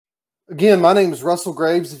Again, my name is Russell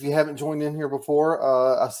Graves. If you haven't joined in here before,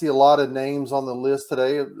 I see a lot of names on the list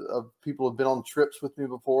today of people who have been on trips with me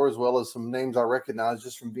before, as well as some names I recognize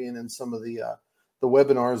just from being in some of the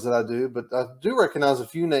webinars that I do. But I do recognize a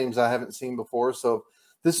few names I haven't seen before. So if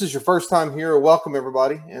this is your first time here, welcome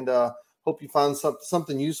everybody, and hope you find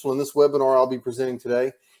something useful in this webinar I'll be presenting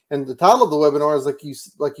today. And the title of the webinar is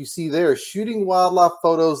like you see there, Shooting Wildlife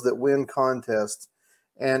Photos That Win Contests.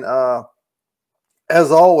 And as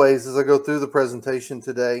always, as I go through the presentation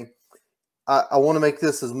today, I want to make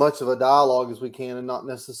this as much of a dialogue as we can and not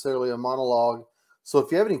necessarily a monologue. So if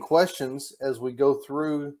you have any questions as we go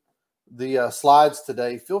through the slides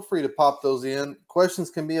today, feel free to pop those in. Questions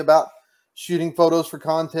can be about shooting photos for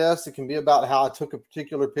contests. It can be about how I took a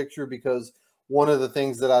particular picture, because one of the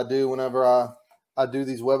things that I do whenever I do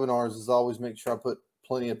these webinars is always make sure I put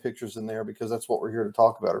plenty of pictures in there, because that's what we're here to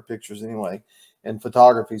talk about, are pictures anyway, and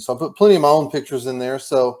photography. So I put plenty of my own pictures in there.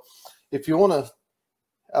 So if you want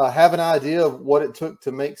to have an idea of what it took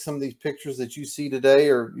to make some of these pictures that you see today,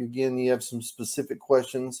 or again, you have some specific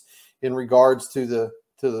questions in regards to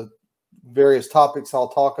the various topics I'll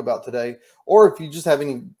talk about today, or if you just have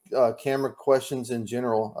any camera questions in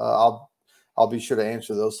general, I'll be sure to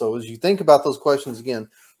answer those. So as you think about those questions, again,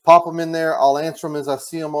 pop them in there. I'll answer them as I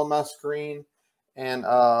see them on my screen, and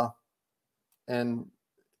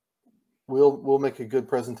we'll make a good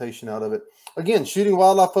presentation out of it. Again, Shooting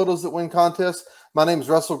Wildlife Photos That Win Contests. My name is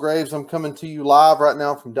Russell Graves. I'm coming to you live right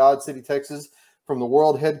now from Dodge City, Texas, from the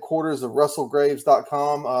world headquarters of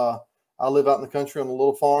russellgraves.com. I live out in the country on a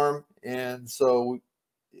little farm, and so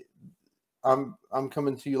I'm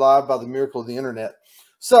coming to you live by the miracle of the internet.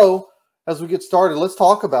 So as we get started, let's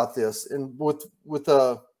talk about this. And with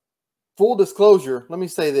full disclosure, let me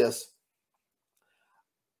say this.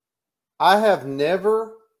 I have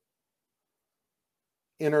never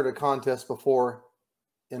entered a contest before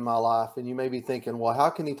in my life. And you may be thinking, well,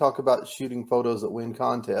 how can he talk about shooting photos that win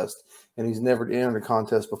contests? And he's never entered a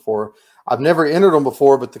contest before. I've never entered them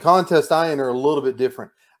before, but the contest I enter are a little bit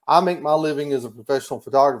different. I make my living as a professional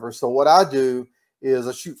photographer. So what I do is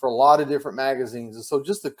I shoot for a lot of different magazines. And so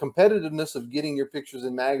just the competitiveness of getting your pictures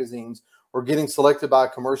in magazines, or getting selected by a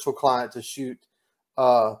commercial client to shoot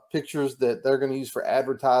pictures that they're going to use for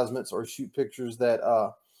advertisements, or shoot pictures that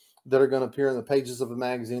are going to appear in the pages of a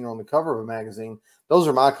magazine or on the cover of a magazine. Those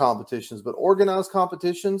are my competitions. But organized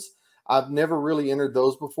competitions, I've never really entered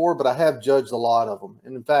those before, but I have judged a lot of them.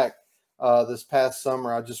 And in fact, this past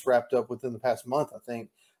summer, I just wrapped up, within the past month, I think,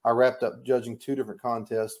 I wrapped up judging 2 different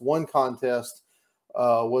contests. One contest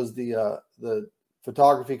was the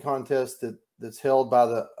photography contest that's held by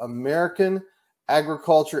the American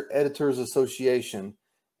Agriculture Editors Association.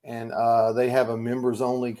 And they have a members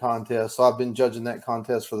only contest. So I've been judging that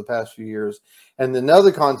contest for the past few years. And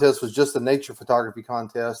another contest was just a nature photography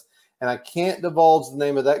contest. And I can't divulge the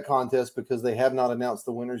name of that contest because they have not announced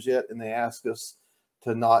the winners yet. And they asked us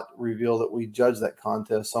to not reveal that we judge that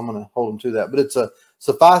contest. So I'm going to hold them to that. But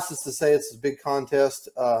suffices to say, it's a big contest.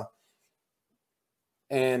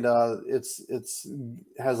 And it's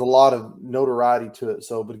has a lot of notoriety to it.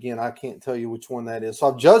 So, but again, I can't tell you which one that is. So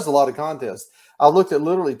I've judged a lot of contests. I've looked at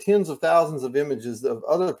literally tens of thousands of images of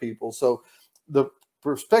other people. So the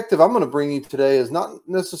perspective I'm going to bring you today is not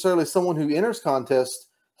necessarily someone who enters contests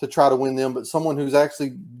to try to win them, but someone who's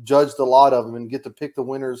actually judged a lot of them and get to pick the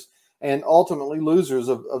winners and ultimately losers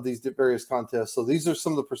of these various contests. So these are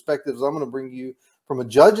some of the perspectives I'm going to bring you from a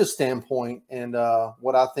judge's standpoint, and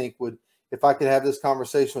what I think would, if I could have this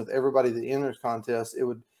conversation with everybody that enters contests, it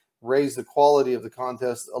would raise the quality of the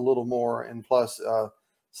contest a little more, and plus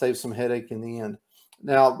save some headache in the end.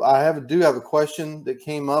 Now, I do have a question that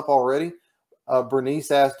came up already. Bernice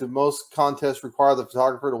asked, do most contests require the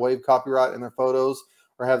photographer to waive copyright in their photos,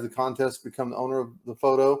 or have the contest become the owner of the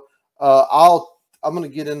photo? I'm going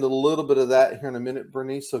to get into a little bit of that here in a minute,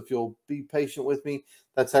 Bernice. So if you'll be patient with me,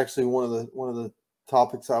 that's actually one of the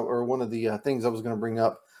topics one of the things I was going to bring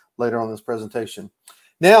up later on this presentation.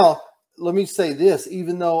 Now, let me say this.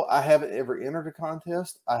 Even though I haven't ever entered a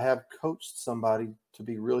contest, I have coached somebody to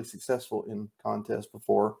be really successful in contests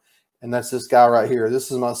before, and that's this guy right here.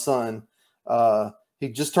 This is my son. He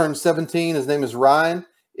just turned 17. His name is Ryan.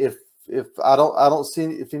 If I don't see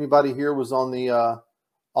if anybody here was on the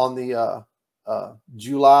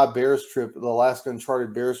July Bears trip, the Alaska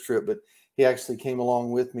Uncharted Bears trip, but he actually came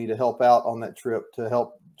along with me to help out on that trip, to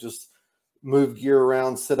help just move gear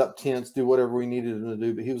around, set up tents, do whatever we needed him to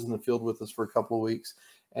do. But he was in the field with us for a couple of weeks,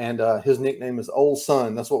 and his nickname is Old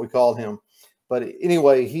Son. That's what we called him. But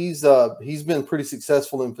anyway, he's been pretty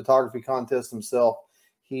successful in photography contests himself.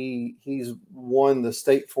 He's won the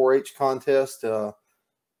state 4-H contest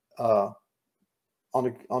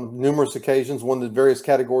on numerous occasions, won the various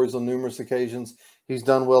categories on numerous occasions. He's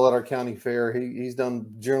done well at our county fair. He's done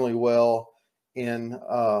generally well in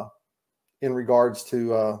regards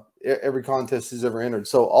to every contest he's ever entered.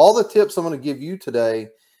 So all the tips I'm going to give you today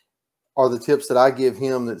are the tips that I give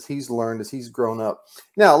him that he's learned as he's grown up.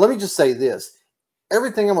 Now, let me just say this.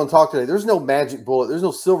 Everything I'm going to talk today, there's no magic bullet. There's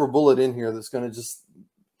no silver bullet in here that's going to just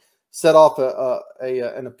set off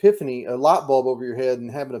an epiphany, a light bulb over your head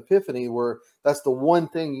and have an epiphany where that's the one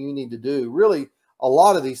thing you need to do. Really, a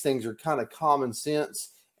lot of these things are kind of common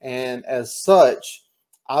sense. And as such,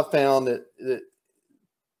 I found that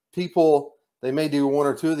people, they may do one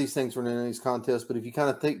or two of these things for these contests, but if you kind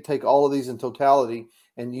of take all of these in totality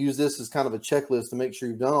and use this as kind of a checklist to make sure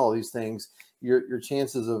you've done all these things, your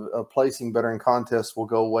chances of placing better in contests will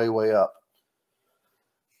go way, way up.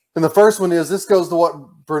 And the first one is, this goes to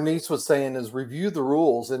what Bernice was saying, is review the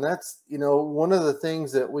rules. And that's, one of the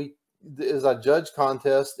things that as I judge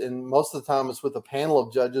contests, and most of the time it's with a panel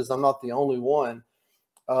of judges, I'm not the only one,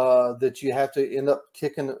 that you have to end up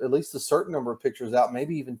kicking at least a certain number of pictures out,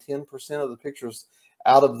 maybe even 10% of the pictures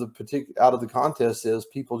out of the contest, is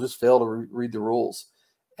people just fail to read the rules.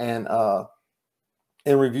 And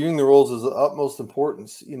reviewing the rules is of utmost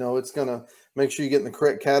importance. It's going to make sure you get in the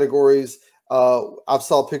correct categories. I've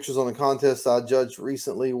saw pictures on the contest I judged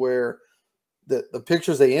recently where the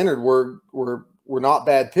pictures they entered were not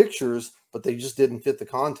bad pictures, but they just didn't fit the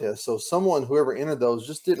contest. So whoever entered those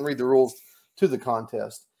just didn't read the rules to the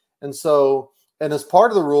contest. And as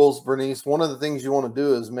part of the rules, Bernice, one of the things you want to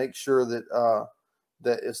do is make sure that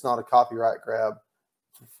that it's not a copyright grab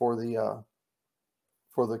for the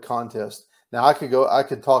contest. Now I could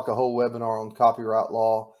talk a whole webinar on copyright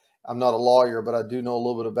law. I'm not a lawyer, but I do know a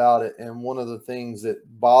little bit about it. And one of the things that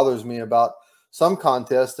bothers me about some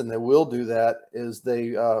contests, and they will do that, is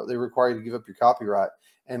they require you to give up your copyright.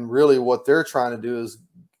 And really what they're trying to do is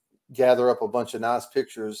gather up a bunch of nice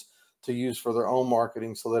pictures to use for their own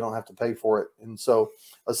marketing so they don't have to pay for it. And so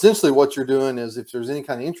essentially what you're doing is, if there's any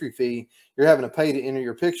kind of entry fee, you're having to pay to enter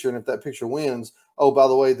your picture. And if that picture wins, oh, by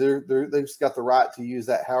the way, they've just got the right to use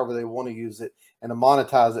that however they want to use it and to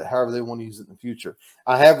monetize it however they want to use it in the future.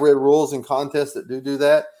 I have read rules in contests that do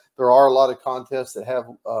that. There are a lot of contests that have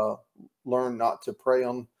learned not to prey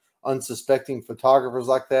on unsuspecting photographers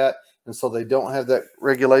like that. And so they don't have that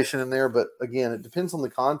regulation in there. But again, it depends on the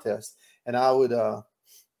contest. And I would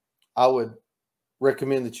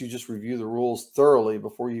recommend that you just review the rules thoroughly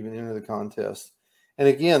before you even enter the contest. And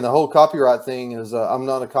again, the whole copyright thing is, I'm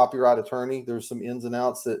not a copyright attorney. There's some ins and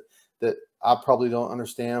outs that I probably don't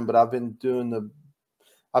understand, but I've been in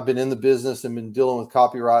the business and been dealing with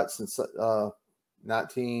copyright since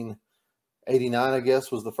 1989, I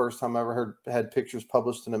guess, was the first time I ever had pictures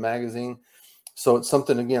published in a magazine. So it's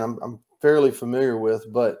something, again, I'm fairly familiar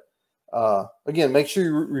with, but again, make sure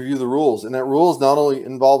you review the rules. And that rules not only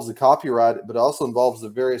involves the copyright, but also involves the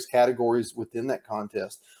various categories within that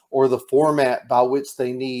contest, or the format by which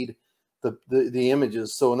they need the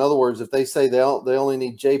images. So in other words, if they say they only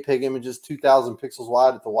need JPEG images 2,000 pixels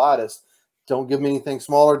wide at the widest, don't give them anything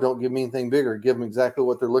smaller. Don't give them anything bigger. Give them exactly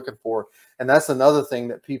what they're looking for. And that's another thing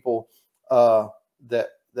that people that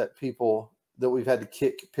we've had to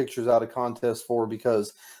kick pictures out of contests for,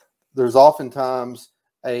 because there's oftentimes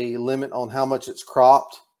a limit on how much it's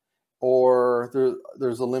cropped, or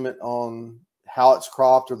there's a limit on how it's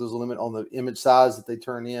cropped, or there's a limit on the image size that they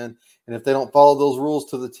turn in. And if they don't follow those rules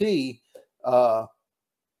to the T, by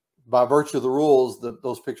virtue of the rules,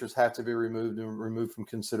 those pictures have to be removed from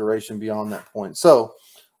consideration beyond that point. So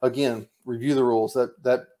again, review the rules.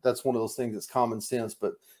 That's one of those things that's common sense,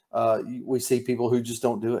 but we see people who just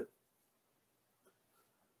don't do it.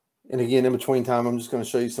 And again, in between time, I'm just going to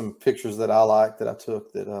show you some pictures that I like, that I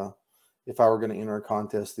took, that if I were going to enter a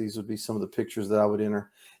contest, these would be some of the pictures that I would enter.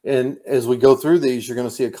 And as we go through these, you're going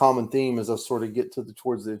to see a common theme as I sort of get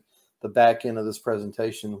towards the back end of this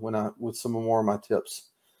presentation with some more of my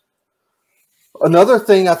tips. Another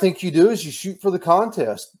thing I think you do is you shoot for the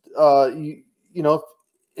contest.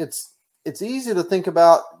 It's easy to think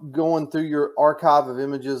about going through your archive of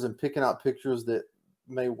images and picking out pictures that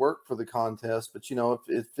may work for the contest, but and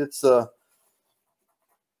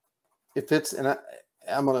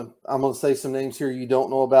I'm gonna say some names here you don't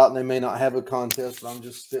know about, and they may not have a contest, but I'm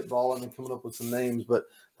just spitballing and coming up with some names. But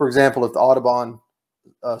for example, if the Audubon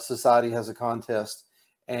Society has a contest,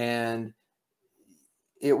 and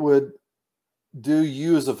it would do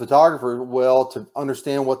you as a photographer well to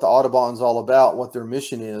understand what the Audubon's all about, what their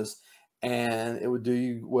mission is, and it would do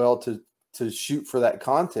you well to shoot for that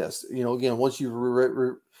contest. Again, once you've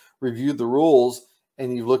reviewed the rules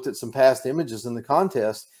and you've looked at some past images in the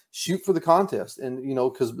contest, shoot for the contest. And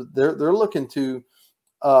because they're looking to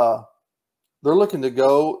they're looking to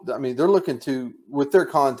go. I mean, they're looking to, with their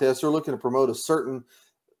contest, they're looking to promote a certain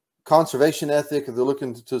conservation ethic, and they're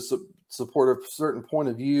looking to support a certain point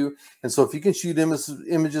of view. And so if you can shoot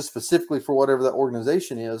images specifically for whatever that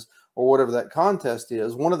organization is or whatever that contest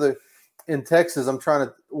is, in Texas,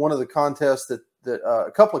 one of the contests that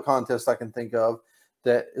a couple of contests I can think of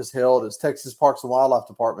that is held is Texas Parks and Wildlife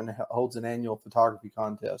Department holds an annual photography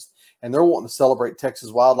contest, and they're wanting to celebrate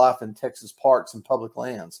Texas wildlife and Texas parks and public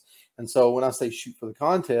lands. And so when I say shoot for the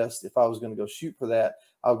contest, if I was going to go shoot for that,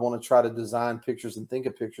 I would want to try to design pictures and think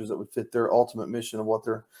of pictures that would fit their ultimate mission of what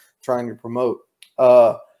they're trying to promote.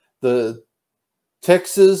 The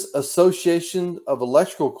Texas Association of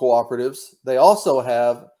Electrical Cooperatives, they also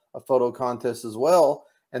have a photo contest as well,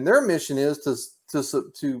 and their mission is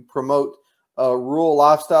to promote rural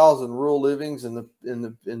lifestyles and rural livings, and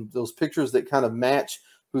in those pictures that kind of match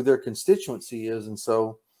who their constituency is. And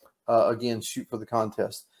so, again, shoot for the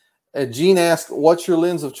contest. And Gene asked, "What's your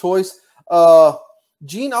lens of choice?"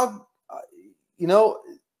 Gene, I'll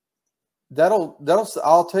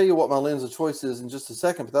tell you what my lens of choice is in just a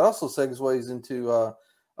second. But that also segues into a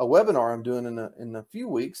webinar I'm doing in a few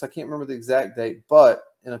weeks. I can't remember the exact date, but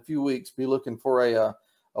in a few weeks, be looking for a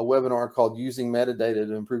webinar called "Using Metadata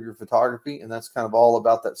to Improve Your Photography," and that's kind of all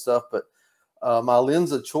about that stuff. But my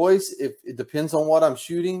lens of choice, if it depends on what I'm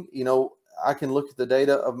shooting, I can look at the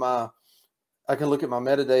data of I can look at my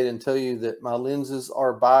metadata and tell you that my lenses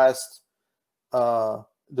are biased.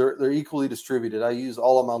 They're equally distributed. I use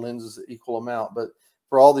all of my lenses at equal amount, but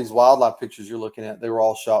for all these wildlife pictures you're looking at, they were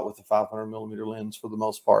all shot with a 500 millimeter lens for the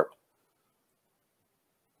most part,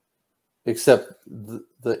 except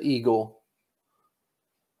the eagle.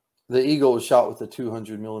 The eagle was shot with a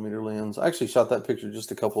 200 millimeter lens. I actually shot that picture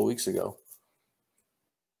just a couple of weeks ago,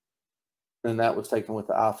 and that was taken with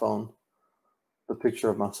the iPhone, the picture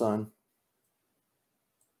of my son.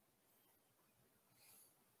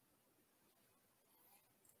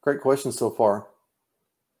 Great question so far.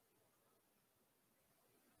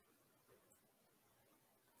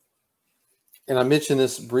 And I mentioned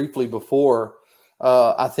this briefly before.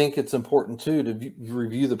 I think it's important too to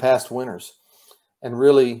review the past winners and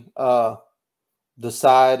really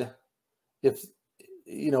decide if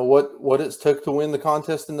what it took to win the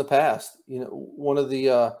contest in the past. One of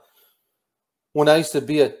the when I used to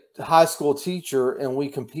be a high school teacher and we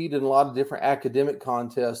competed in a lot of different academic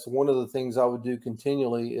contests, one of the things I would do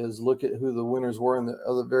continually is look at who the winners were in the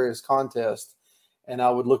other various contests. And I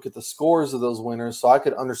would look at the scores of those winners so I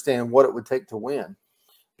could understand what it would take to win.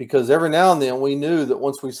 Because every now and then we knew that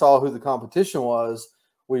once we saw who the competition was,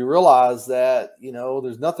 we realized that,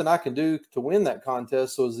 there's nothing I can do to win that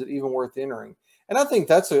contest. So is it even worth entering? And I think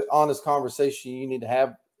that's an honest conversation you need to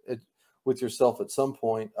have with yourself at some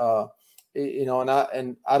point.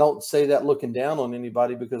 And I don't say that looking down on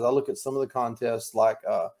anybody, because I look at some of the contests like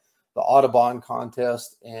the Audubon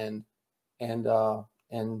contest and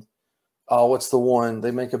what's the one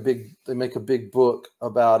they make a big book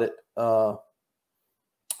about it.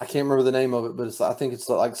 I can't remember the name of it, but I think it's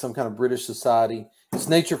like some kind of British society. It's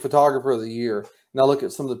Nature Photographer of the Year. And I look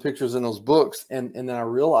at some of the pictures in those books, and then I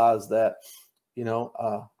realize that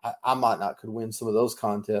I might not could win some of those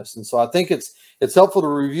contests. And so I think it's helpful to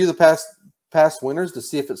review the past winners to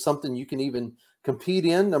see if it's something you can even compete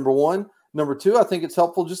in, number one. Number two, I think it's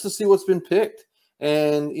helpful just to see what's been picked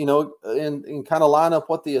and kind of line up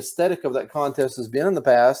what the aesthetic of that contest has been in the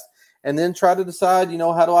past, and then try to decide,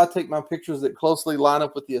 how do I take my pictures that closely line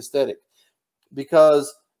up with the aesthetic?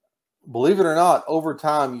 Because believe it or not, over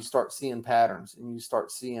time you start seeing patterns, and you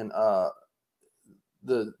start seeing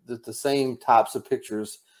the same types of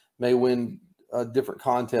pictures may win a different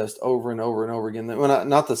contest over and over and over again. Well,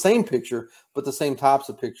 not the same picture, but the same types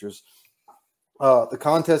of pictures. The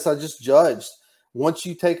contest I just judged, once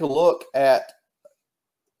you take a look at,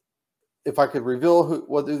 if I could reveal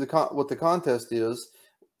what the contest is,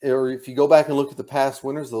 or if you go back and look at the past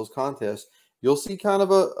winners of those contests, you'll see kind of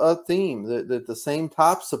a theme that the same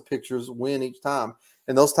types of pictures win each time.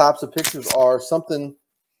 And those types of pictures are something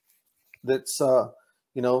that's a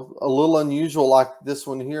little unusual, like this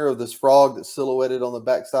one here of this frog that's silhouetted on the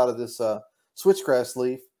backside of this switchgrass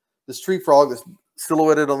leaf. This tree frog that's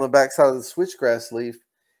silhouetted on the backside of the switchgrass leaf,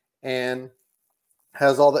 and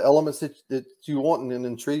has all the elements that you want in an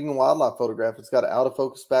intriguing wildlife photograph. It's got an out of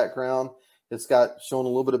focus background. It's got showing a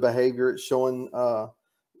little bit of behavior. It's showing a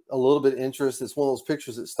little bit of interest. It's one of those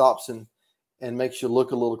pictures that stops and makes you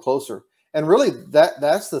look a little closer. And really,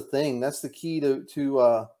 that's the thing. That's the key to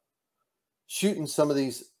shooting for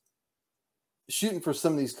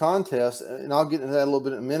some of these contests. And I'll get into that a little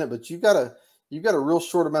bit in a minute. But you've got a real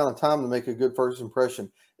short amount of time to make a good first impression.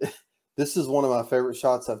 This is one of my favorite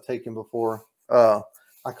shots I've taken before.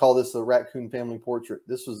 I call this a raccoon family portrait.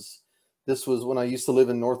 This was when I used to live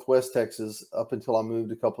in Northwest Texas up until I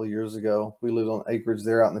moved a couple of years ago. We lived on acreage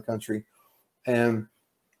there out in the country, and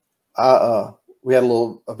we had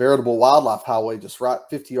a veritable wildlife highway just right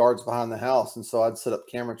 50 yards behind the house. And so I'd set up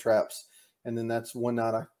camera traps. And then that's one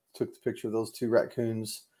night I took the picture of those two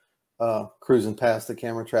raccoons cruising past the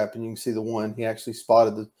camera trap. And you can see the one, he actually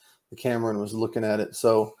spotted the camera and was looking at it.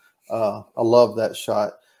 So I love that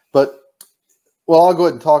shot. But, well, I'll go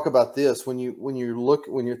ahead and talk about this. When you're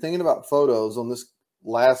thinking about photos on this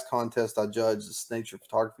last contest I judged, this nature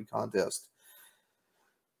photography contest,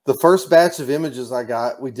 the first batch of images I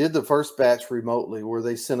got, we did the first batch remotely where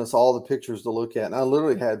they sent us all the pictures to look at. And I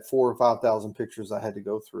literally had 4,000 or 5,000 pictures I had to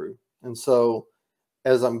go through. And so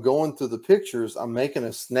as I'm going through the pictures, I'm making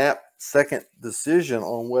a snap-second decision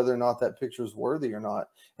on whether or not that picture is worthy or not.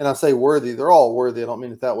 And I say worthy, they're all worthy. I don't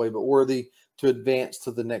mean it that way, but worthy to advance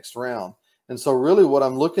to the next round. And so really what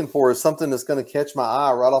I'm looking for is something that's going to catch my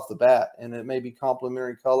eye right off the bat. And it may be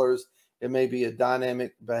complementary colors. It may be a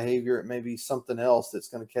dynamic behavior. It may be something else that's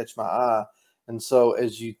going to catch my eye. And so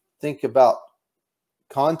as you think about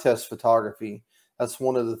contest photography, that's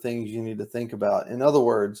one of the things you need to think about. In other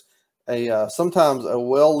words, sometimes a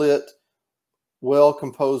well-lit,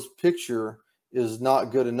 well-composed picture is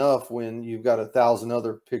not good enough when you've got 1,000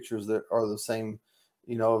 other pictures that are the same,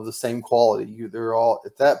 of the same quality. They're all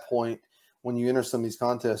at that point, when you enter some of these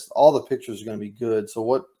contests, all the pictures are going to be good. So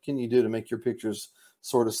what can you do to make your pictures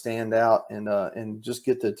sort of stand out and just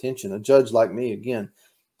get the attention? A judge like me, again,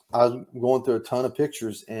 I'm going through a ton of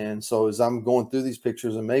pictures. And so as I'm going through these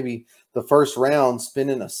pictures, and maybe the first round,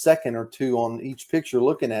 spending a second or two on each picture,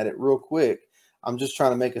 looking at it real quick, I'm just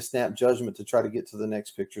trying to make a snap judgment to try to get to the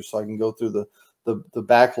next picture so I can go through the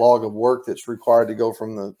backlog of work that's required to go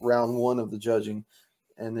from the round one of the judging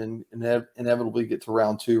and then inevitably get to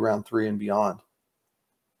round two, round three, and beyond.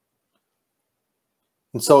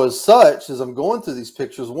 And so as such, as I'm going through these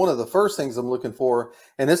pictures, one of the first things I'm looking for,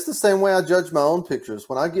 and it's the same way I judge my own pictures.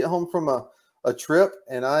 When I get home from a trip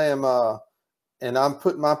and I'm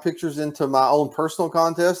putting my pictures into my own personal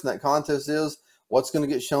contest, and that contest is what's going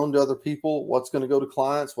to get shown to other people, what's going to go to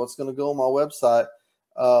clients, what's going to go on my website.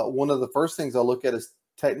 One of the first things I look at is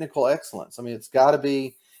technical excellence. I mean, it's got to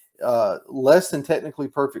be less than technically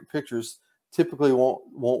perfect pictures typically won't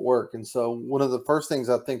work. And so one of the first things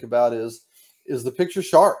I think about is the picture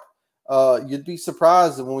sharp? You'd be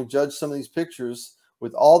surprised that when we judge some of these pictures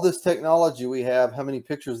with all this technology we have, how many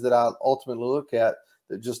pictures that I ultimately look at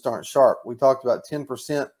that just aren't sharp. We talked about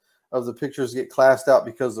 10% of the pictures get classed out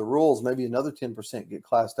because of the rules. Maybe another 10% get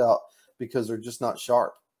classed out because they're just not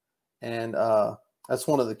sharp. And that's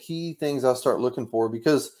one of the key things I start looking for,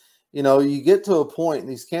 because you get to a point, and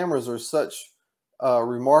these cameras are such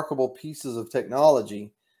remarkable pieces of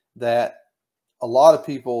technology that a lot of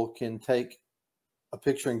people can take a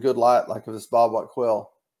picture in good light, like of this bobwhite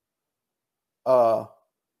quail. And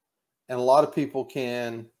a lot of people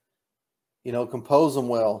can, compose them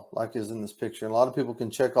well, like is in this picture. And a lot of people can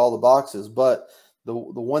check all the boxes. But the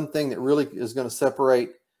one thing that really is going to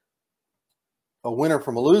separate a winner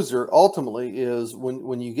from a loser ultimately is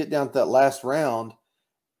when you get down to that last round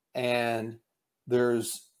and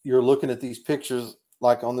you're looking at these pictures,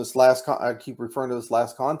 like on this I keep referring to this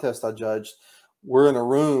last contest I judged. We're in a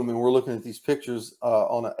room and we're looking at these pictures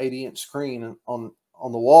on an 80-inch screen on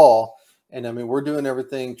the wall. And I mean, we're doing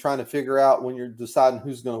everything, trying to figure out, when you're deciding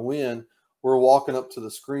who's going to win, we're walking up to the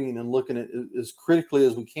screen and looking at it as critically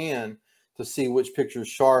as we can to see which picture is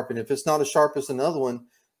sharp. And if it's not as sharp as another one,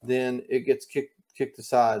 then it gets kicked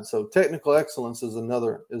aside. So technical excellence is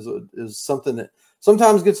is something that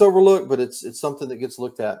sometimes gets overlooked, but it's something that gets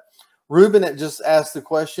looked at. Ruben had just asked the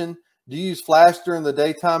question, do you use flash during the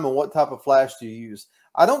daytime, and what type of flash do you use?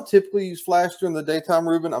 I don't typically use flash during the daytime,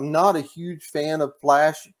 Ruben. I'm not a huge fan of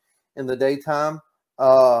flash in the daytime.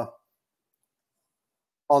 On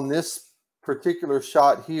this particular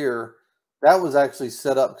shot here, that was actually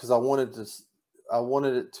set up because I wanted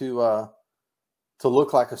it to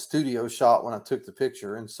look like a studio shot when I took the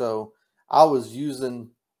picture. And so I was using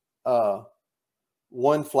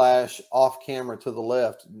one flash off camera to the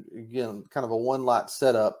left, again, kind of a one light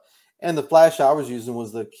setup. And the flash I was using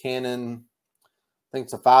was the Canon, I think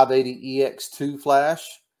it's a 580 EX2 flash.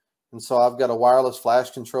 And so I've got a wireless flash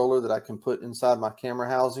controller that I can put inside my camera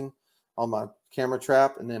housing on my camera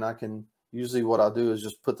trap. And then I can, usually what I'll do is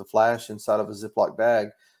just put the flash inside of a Ziploc bag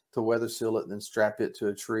to weather seal it and then strap it to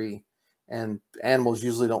a tree. And animals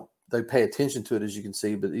usually they pay attention to it, as you can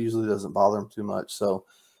see, but it usually doesn't bother them too much. So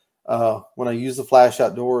when I use the flash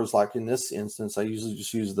outdoors, like in this instance, I usually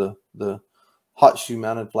just use the hot shoe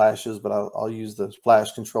mounted flashes, but I'll use the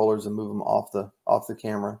flash controllers and move them off the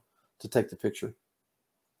camera to take the picture.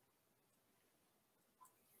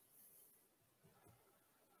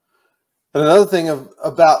 And another thing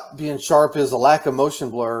about being sharp is a lack of motion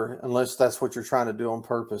blur, unless that's what you're trying to do on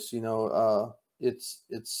purpose. It's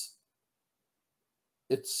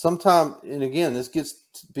sometimes, and again, this gets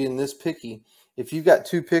to being this picky. If you've got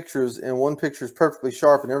two pictures and one picture is perfectly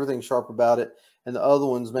sharp and everything's sharp about it, and the other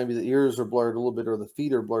ones, maybe the ears are blurred a little bit or the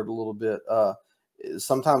feet are blurred a little bit,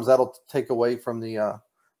 sometimes that'll take away from the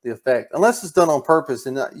effect, unless it's done on purpose.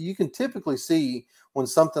 And you can typically see when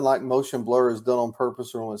something like motion blur is done on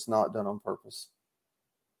purpose or when it's not done on purpose.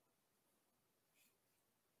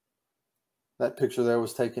 That picture there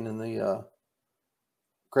was taken in the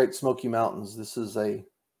Great Smoky Mountains. This is a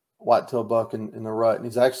whitetail buck in the rut. And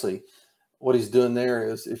he's actually, what he's doing there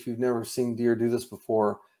is, if you've never seen deer do this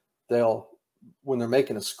before, when they're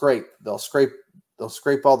making a scrape, they'll scrape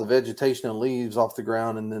all the vegetation and leaves off the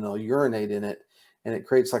ground, and then they'll urinate in it. And it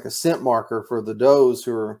creates like a scent marker for the does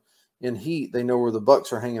who are in heat. They know where the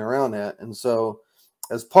bucks are hanging around at. And so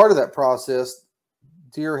as part of that process,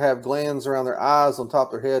 deer have glands around their eyes, on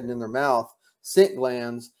top of their head, and in their mouth, scent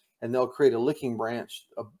glands, and they'll create a licking branch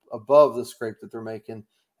above the scrape that they're making.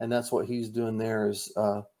 And that's what he's doing there. Is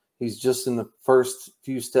he's just in the first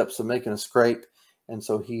few steps of making a scrape. And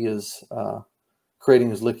so he is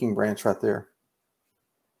creating his licking branch right there.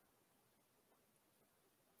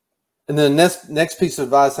 And then next piece of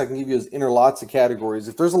advice I can give you is enter lots of categories.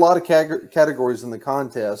 If there's a lot of categories in the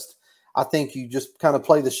contest, I think you just kind of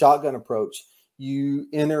play the shotgun approach. You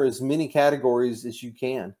enter as many categories as you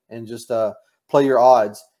can and just play your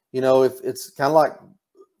odds. If it's kind of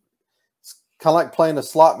like playing a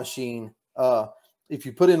slot machine. If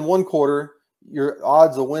you put in 1 quarter, your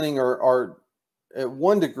odds of winning are at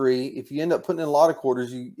 1 degree. If you end up putting in a lot of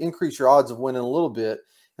quarters, you increase your odds of winning a little bit.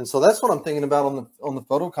 And so that's what I'm thinking about on the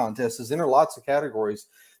photo contest, is enter lots of categories.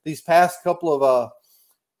 These past couple of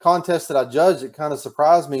contests that I judged, it kind of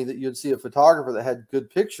surprised me that you'd see a photographer that had good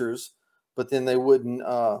pictures, but then they wouldn't,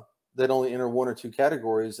 they'd only enter 1 or 2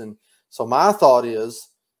 categories. And so my thought is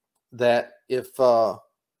that if I'm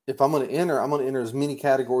going to enter, I'm going to enter as many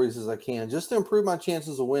categories as I can, just to improve my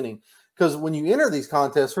chances of winning. Because when you enter these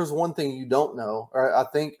contests, there's one thing you don't know, or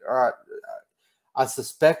I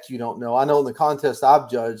suspect you don't know. I know in the contest I've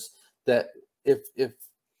judged that if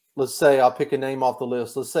let's say, I'll pick a name off the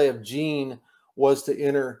list. Let's say if Gene was to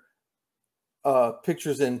enter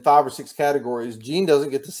pictures in 5 or 6 categories, Gene doesn't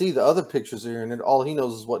get to see the other pictures that are in it. All he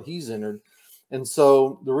knows is what he's entered. And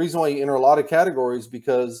so the reason why you enter a lot of categories,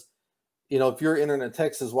 because if you're entering a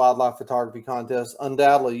Texas wildlife photography contest,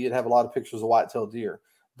 undoubtedly you'd have a lot of pictures of white-tailed deer.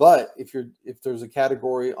 But if there's a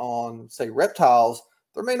category on, say, reptiles,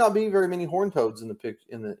 there may not be very many horned toads in the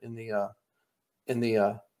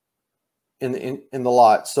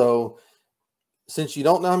lot. So since you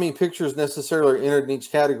don't know how many pictures necessarily are entered in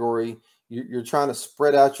each category, you're trying to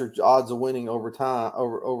spread out your odds of winning over time,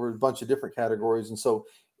 over a bunch of different categories. And so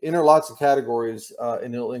enter lots of categories,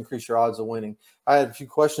 and it'll increase your odds of winning. I had a few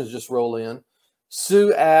questions just roll in.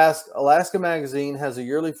 Sue asked, Alaska Magazine has a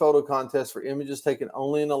yearly photo contest for images taken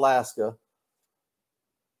only in Alaska.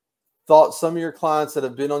 Thought some of your clients that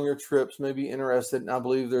have been on your trips may be interested, and I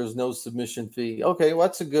believe there's no submission fee. Okay, well,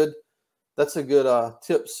 that's a good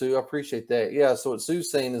tip, Sue. I appreciate that. Yeah, so what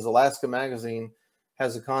Sue's saying is Alaska Magazine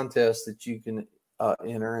has a contest that you can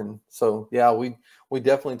enter. And so, yeah, we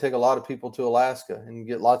definitely take a lot of people to Alaska and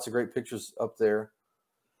get lots of great pictures up there.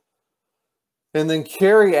 And then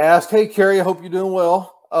Kerry asked, hey, Kerry, I hope you're doing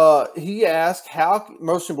well. He asked,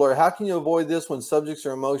 motion blur, how can you avoid this when subjects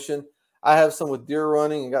are in motion? I have some with deer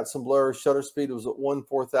running and got some blur. Shutter speed was at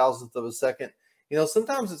 1/4000th of a second.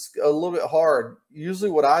 Sometimes it's a little bit hard. Usually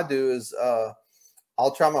what I do is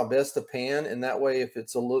I'll try my best to pan, and that way if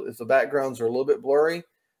the backgrounds are a little bit blurry,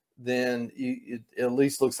 then it at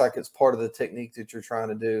least looks like it's part of the technique that you're trying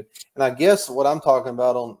to do. And I guess what I'm talking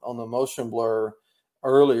about on the motion blur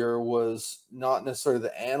earlier was not necessarily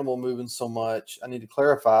the animal moving so much. I need to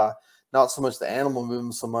clarify, not so much the animal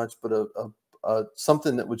moving so much, but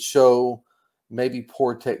something that would show maybe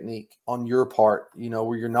poor technique on your part,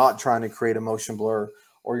 where you're not trying to create a motion blur,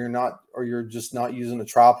 or you're just not using a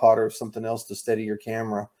tripod or something else to steady your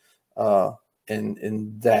camera.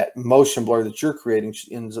 And that motion blur that you're creating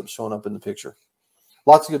ends up showing up in the picture.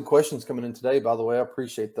 Lots of good questions coming in today, by the way. I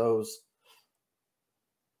appreciate those.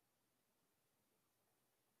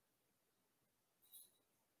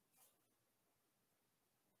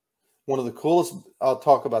 One of the coolest, I'll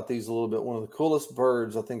talk about these a little bit. One of the coolest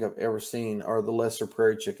birds I think I've ever seen are the lesser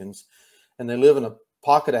prairie chickens. And they live in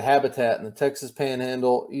pocket of habitat in the Texas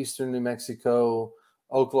Panhandle, eastern New Mexico,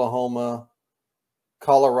 Oklahoma,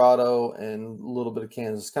 Colorado, and a little bit of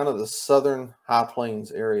Kansas, kind of the southern high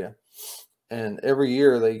plains area. And every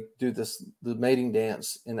year they do the mating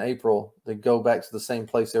dance in April. They go back to the same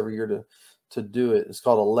place every year to do it. It's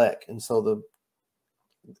called a lek. And so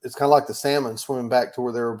it's kind of like the salmon swimming back to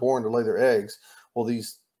where they were born to lay their eggs. Well,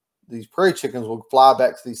 these prairie chickens will fly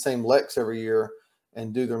back to these same leks every year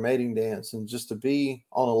and do their mating dance. And just to be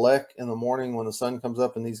on a lek in the morning when the sun comes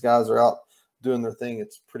up and these guys are out doing their thing,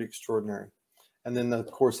 it's pretty extraordinary. And then, of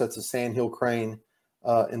course, that's a sandhill crane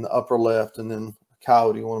in the upper left, and then a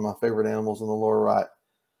coyote, one of my favorite animals, in the lower right.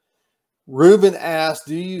 Ruben asked,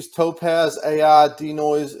 do you use Topaz, AI,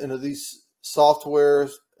 denoise, and are these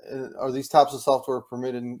softwares, are these types of software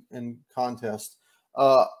permitted in contests?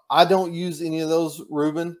 I don't use any of those,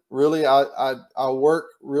 Ruben. Really, I work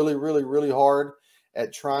really, really, really hard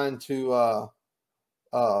at trying to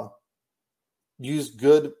use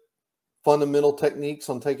good fundamental techniques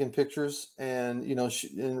on taking pictures, and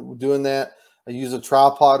in doing that, I use a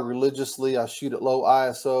tripod religiously. I shoot at low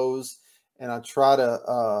ISOs, and I try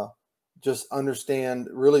to just understand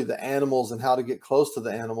really the animals and how to get close to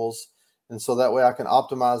the animals, and so that way I can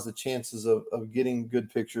optimize the chances of getting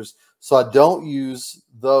good pictures. So I don't use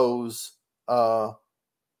those. I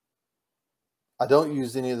don't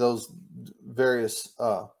use any of those various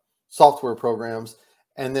software programs.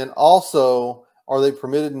 And then also, are they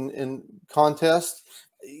permitted in contests?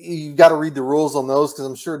 You've got to read the rules on those, because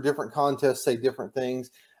I'm sure different contests say different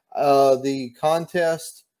things. The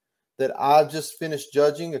contest that I've just finished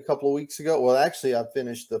judging a couple of weeks ago, well, actually, I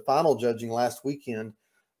finished the final judging last weekend.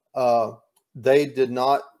 They did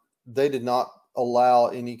not allow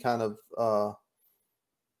any kind of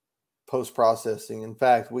post-processing. In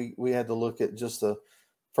fact, we had to look at just the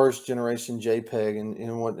first generation JPEG, and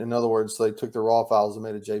in other words, they took the raw files and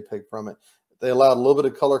made a JPEG from it. They allowed a little bit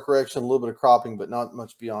of color correction, a little bit of cropping, but not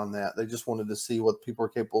much beyond that. They just wanted to see what people are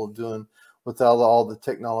capable of doing without all the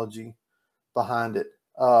technology behind it.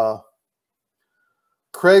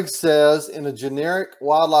 Craig says, in a generic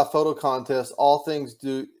wildlife photo contest, all things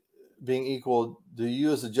being equal, do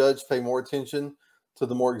you as a judge pay more attention to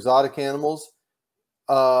the more exotic animals?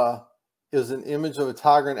 Is an image of a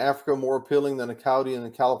tiger in Africa more appealing than a coyote in the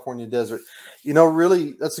California desert?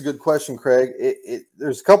 Really, that's a good question, Craig.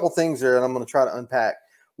 There's a couple things there, and I'm going to try to unpack.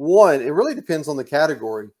 One, it really depends on the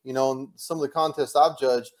category. In some of the contests I've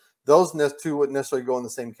judged, those two wouldn't necessarily go in the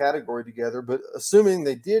same category together. But assuming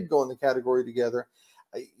they did go in the category together,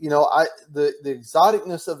 the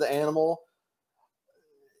exoticness of the animal,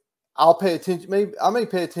 I'll pay attention. I may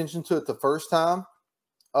pay attention to it the first time.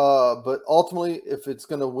 But ultimately, if it's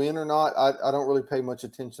going to win or not, I don't really pay much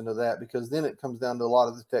attention to that, because then it comes down to a lot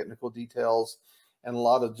of the technical details and a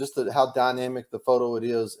lot of just how dynamic the photo it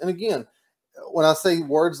is. And again, when I say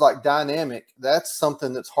words like dynamic, that's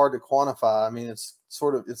something that's hard to quantify. I mean, it's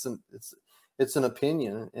an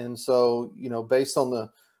opinion. And so, based on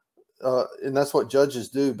and that's what judges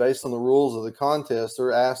do, based on the rules of the contest,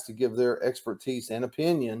 they're asked to give their expertise and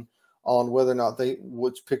opinion on whether or not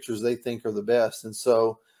which pictures they think are the best. And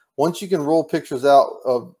so once you can rule pictures out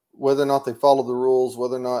of whether or not they follow the rules,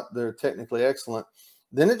 whether or not they're technically excellent,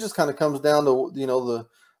 then it just kind of comes down to,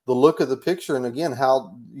 the look of the picture. And again,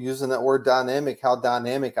 how, using that word dynamic, how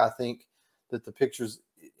dynamic I think that the pictures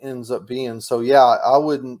ends up being. So yeah,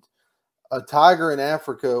 a tiger in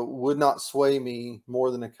Africa would not sway me more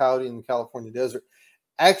than a coyote in the California desert.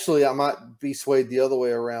 Actually, I might be swayed the other way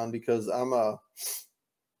around, because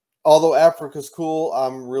although Africa's cool,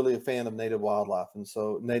 I'm really a fan of native wildlife, and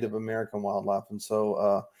so Native American wildlife. And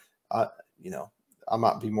so, I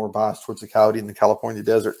might be more biased towards the coyote in the California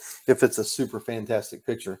desert if it's a super fantastic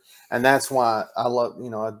picture. And that's why I love,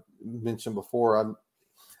 I mentioned before,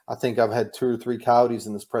 I think I've had 2 or 3 coyotes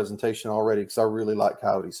in this presentation already, because I really like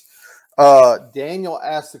coyotes. Daniel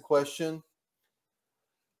asked the question,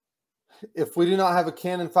 if we do not have a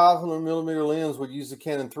Canon 500mm lens, would use a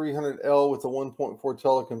Canon 300L with a 1.4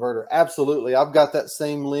 teleconverter? Absolutely. I've got that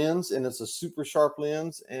same lens, and it's a super sharp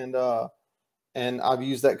lens. And I've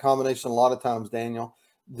used that combination a lot of times, Daniel.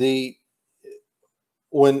 I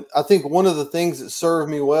think one of the things that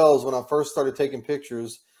served me well is when I first started taking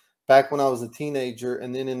pictures back when I was a teenager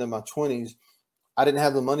and then into my 20s, I didn't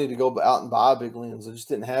have the money to go out and buy a big lens. I just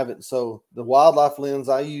didn't have it. So the wildlife lens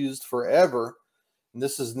I used forever, and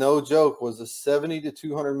this is no joke, was a 70 to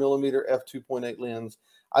 200 millimeter f2.8 lens.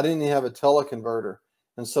 I didn't even have a teleconverter.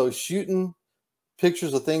 And so shooting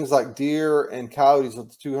pictures of things like deer and coyotes with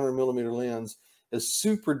the 200 millimeter lens is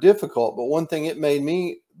super difficult. But one thing it made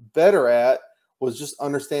me better at was just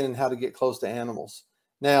understanding how to get close to animals.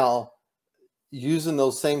 Now, using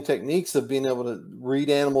those same techniques of being able to read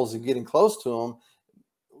animals and getting close to them,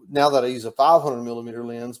 now that I use a 500 millimeter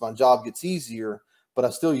lens, my job gets easier, but I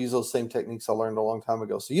still use those same techniques I learned a long time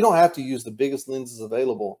ago. So you don't have to use the biggest lenses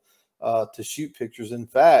available to shoot pictures. In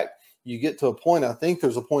fact, you get to a point, I think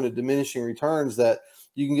there's a point of diminishing returns, that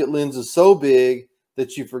you can get lenses so big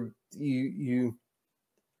that you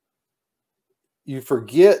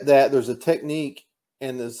forget that there's a technique,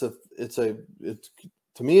 and to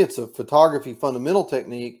me, it's a photography fundamental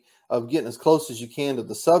technique of getting as close as you can to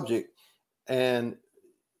the subject. And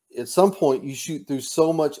at some point you shoot through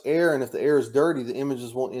so much air, and if the air is dirty, the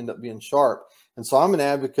images won't end up being sharp. And so I'm an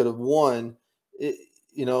advocate of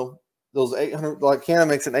those 800, like Canon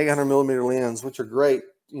makes an 800 millimeter lens, which are great.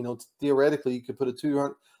 Theoretically you could put a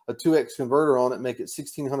 2x converter on it, make it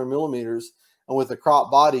 1600 millimeters, and with a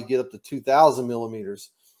crop body get up to 2000 millimeters.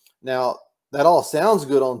 Now that all sounds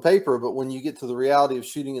good on paper, but when you get to the reality of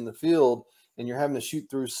shooting in the field and you're having to shoot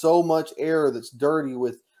through so much air that's dirty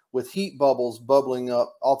with heat bubbles bubbling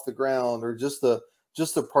up off the ground, or just the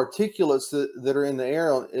particulates that are in the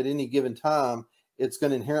air at any given time, it's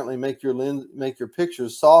going to inherently make your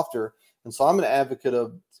pictures softer. And so I'm an advocate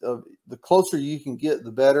of the closer you can get,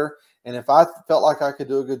 the better. And if I felt like I could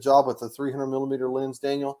do a good job with a 300 millimeter lens,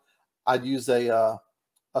 Daniel, I'd use a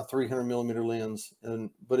 300 millimeter lens.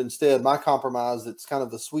 But instead, my compromise, that's kind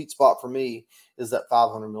of the sweet spot for me, is that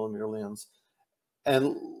 500 millimeter lens.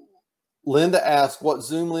 And Linda asked, what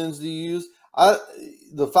zoom lens do you use?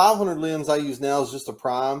 The 500 lens I use now is just a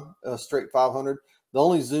prime, a straight 500. The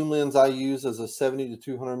only zoom lens I use is a 70 to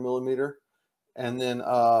 200 millimeter. And then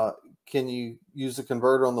can you use a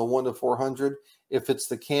converter on the 1 to 400? If it's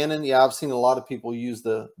the Canon, yeah, I've seen a lot of people use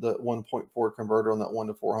the 1.4 converter on that 1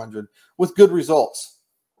 to 400 with good results.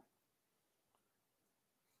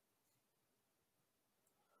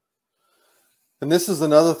 And this is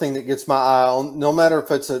another thing that gets my eye on, no matter if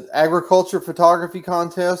it's an agriculture photography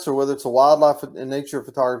contest or whether it's a wildlife and nature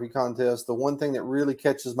photography contest, the one thing that really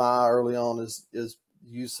catches my eye early on is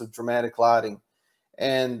use of dramatic lighting.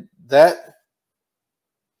 And that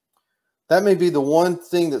may be the one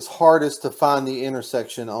thing that's hardest to find the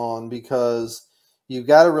intersection on, because you've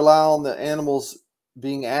got to rely on the animals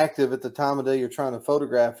being active at the time of day you're trying to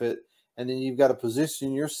photograph it. And then you've got to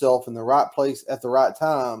position yourself in the right place at the right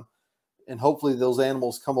time. And hopefully those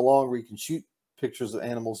animals come along where you can shoot pictures of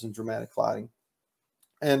animals in dramatic lighting.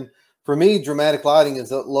 And for me, dramatic lighting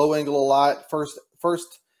is a low angle of light. First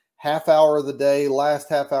half hour of the day, last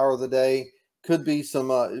half hour of the day. Could be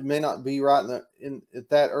some, it may not be right at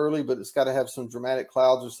that early, but it's got to have some dramatic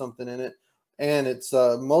clouds or something in it. And it's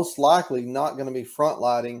most likely not going to be front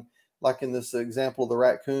lighting, like in this example of the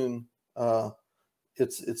raccoon.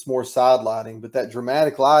 It's more side lighting, but that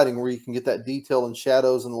dramatic lighting where you can get that detail and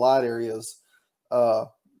shadows in the light areas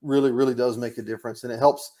really, really does make a difference. And it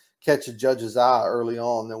helps catch a judge's eye early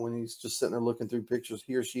on, that when he's just sitting there looking through pictures,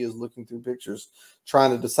 he or she is looking through pictures,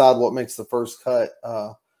 trying to decide what makes the first cut.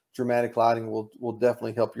 Dramatic lighting will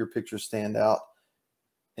definitely help your picture stand out.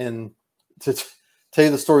 And to tell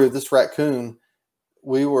you the story of this raccoon,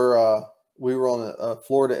 we were on a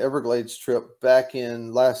Florida Everglades trip back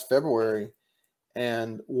in last February.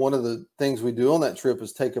 And one of the things we do on that trip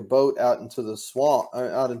is take a boat out into the swamp,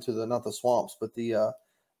 not the swamps, but the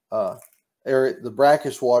area, the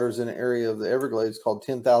brackish waters in an area of the Everglades called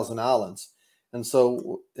 10,000 Islands. And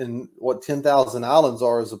so what 10,000 Islands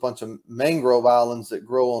are is a bunch of mangrove islands that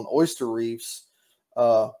grow on oyster reefs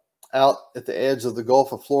out at the edge of the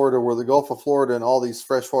Gulf of Florida, where the Gulf of Florida and all these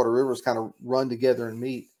freshwater rivers kind of run together and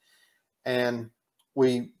meet. And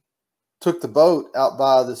we took the boat out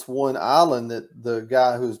by this one island that the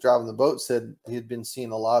guy who was driving the boat said he had been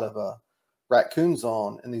seeing a lot of raccoons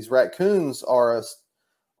on. And these raccoons are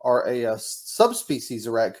a subspecies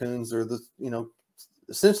of raccoons. They're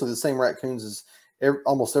essentially the same raccoons as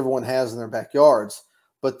almost everyone has in their backyards.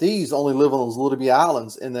 But these only live on those little bitty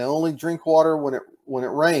islands, and they only drink water when it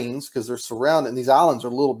rains, because they're surrounded. And these islands are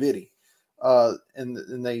little bitty,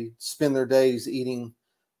 and they spend their days eating,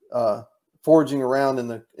 foraging around in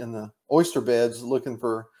the oyster beds, looking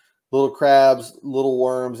for little crabs, little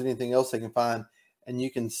worms, anything else they can find. And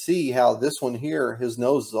you can see how this one here, his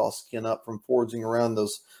nose is all skin up from foraging around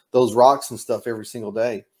those rocks and stuff every single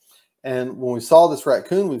day. And when we saw this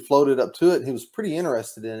raccoon, we floated up to it, and he was pretty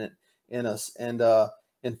interested in us. And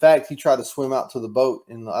in fact, he tried to swim out to the boat,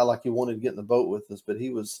 and like he wanted to get in the boat with us. But he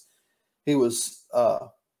was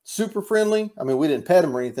super friendly. I mean, we didn't pet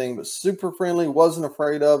him or anything, but super friendly, wasn't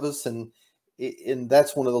afraid of us. And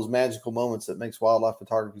that's one of those magical moments that makes wildlife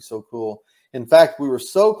photography so cool. In fact, we were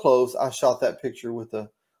so close, I shot that picture with a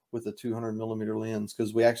 200 millimeter lens,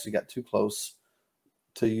 because we actually got too close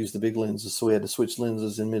to use the big lenses. So we had to switch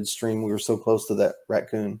lenses in midstream. We were so close to that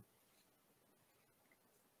raccoon.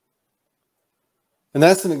 And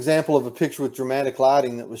that's an example of a picture with dramatic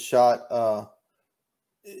lighting that was shot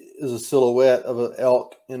as a silhouette of an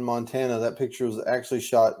elk in Montana. That picture was actually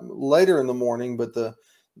shot later in the morning, but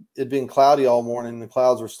it'd been cloudy all morning. And the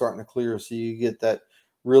clouds were starting to clear, so you get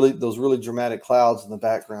those really dramatic clouds in the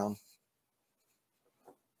background.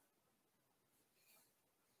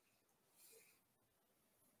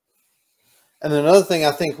 And another thing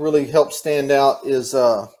I think really helps stand out is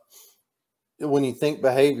when you think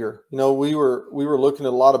behavior. You know, we were looking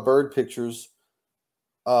at a lot of bird pictures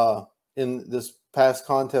in this past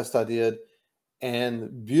contest I did,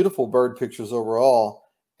 and beautiful bird pictures overall.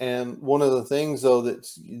 And one of the things, though, that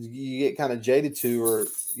you get kind of jaded to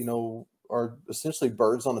are essentially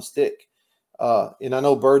birds on a stick. And I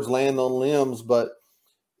know birds land on limbs, but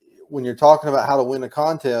when you're talking about how to win a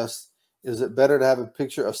contest, is it better to have a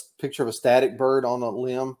picture of a static bird on a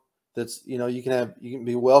limb that's, you can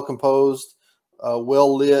be well composed,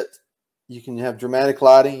 well lit, you can have dramatic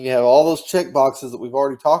lighting, you have all those check boxes that we've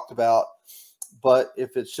already talked about. But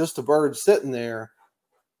if it's just a bird sitting there,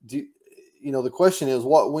 the question is,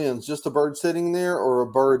 what wins? Just a bird sitting there or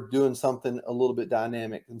a bird doing something a little bit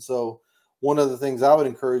dynamic? And so one of the things I would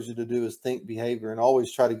encourage you to do is think behavior and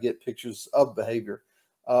always try to get pictures of behavior.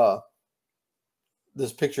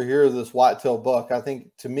 This picture here of this white-tailed buck, I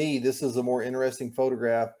think, to me, this is a more interesting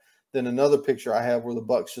photograph than another picture I have where the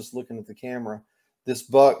buck's just looking at the camera. This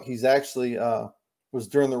buck, he's actually was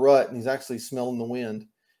during the rut, and he's actually smelling the wind.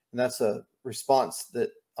 And that's a response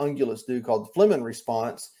that ungulates do called the Fleming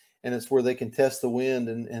response. And it's where they can test the wind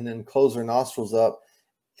and then close their nostrils up.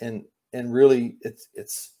 And really,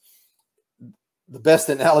 it's the best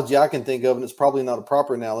analogy I can think of, and it's probably not a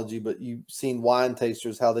proper analogy, but you've seen wine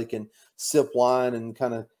tasters, how they can sip wine and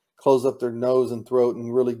kind of close up their nose and throat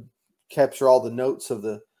and really capture all the notes of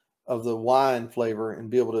the wine flavor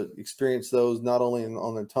and be able to experience those not only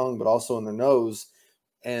on their tongue, but also in their nose.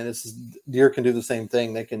 And deer can do the same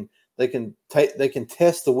thing. They can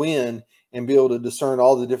test the wind and be able to discern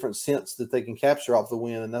all the different scents that they can capture off the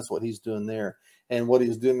wind. And that's what he's doing there. And what he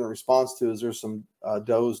was doing in response to is there's some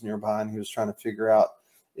does nearby, and he was trying to figure out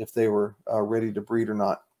if they were ready to breed or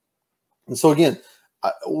not. And so again,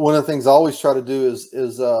 one of the things I always try to do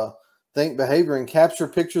is think behavior and capture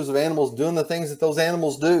pictures of animals doing the things that those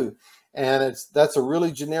animals do. And that's a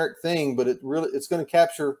really generic thing, but it's going to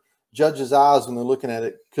capture judges' eyes when they're looking at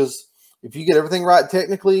it. Because if you get everything right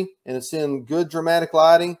technically and it's in good dramatic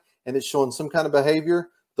lighting and it's showing some kind of behavior,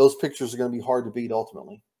 those pictures are going to be hard to beat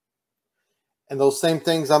ultimately. And those same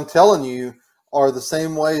things I'm telling you are the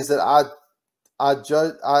same ways that I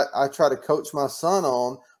try to coach my son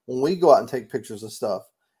on when we go out and take pictures of stuff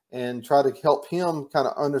and try to help him kind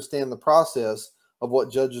of understand the process of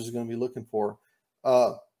what judges are going to be looking for.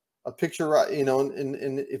 A picture, right?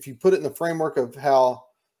 And if you put it in the framework of how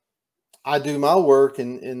I do my work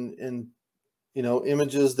and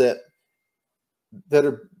images that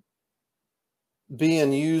are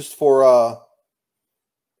being used for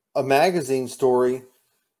a magazine story,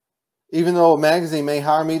 even though a magazine may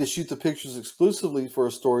hire me to shoot the pictures exclusively for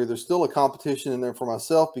a story, there's still a competition in there for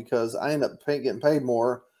myself because I end up getting paid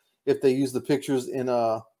more if they use the pictures in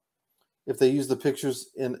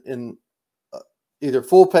either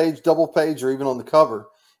full page, double page, or even on the cover.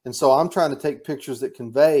 And so I'm trying to take pictures that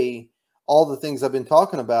convey all the things I've been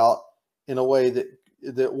talking about in a way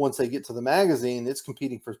that once they get to the magazine, it's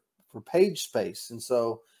competing for page space. And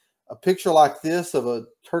so a picture like this of a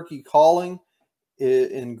turkey calling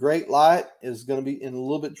in great light is going to be, in a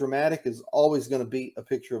little bit dramatic, is always going to beat a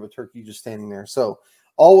picture of a turkey just standing there. So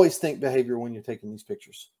always think behavior when you're taking these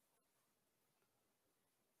pictures.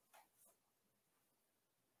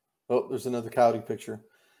 Oh, there's another coyote picture.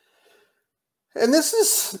 And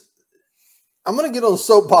I'm going to get on the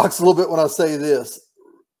soapbox a little bit when I say this.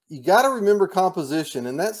 You got to remember composition.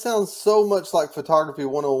 And that sounds so much like photography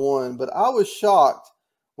 101, but I was shocked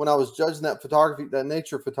when I was judging that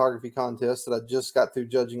nature photography contest that I just got through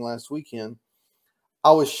judging last weekend.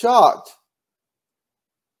 I was shocked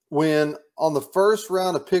when on the first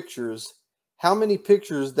round of pictures, how many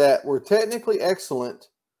pictures that were technically excellent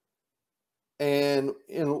and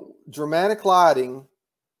in dramatic lighting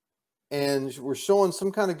and were showing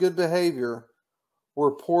some kind of good behavior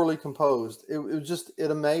were poorly composed.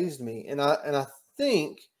 It amazed me. And I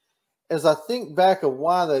think, as I think back of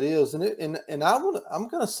why that is, I'm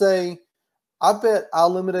going to say, I bet I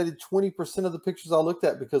eliminated 20% of the pictures I looked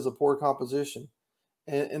at because of poor composition.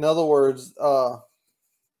 And in other words,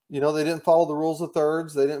 they didn't follow the rules of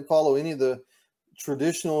thirds. They didn't follow any of the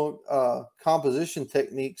traditional composition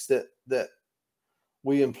techniques that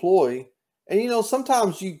we employ. And, you know,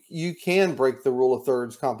 sometimes you can break the rule of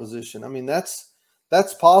thirds composition. I mean, that's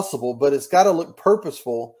possible, but it's got to look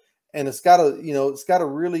purposeful, and it's got to, you know, it's got to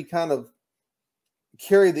really kind of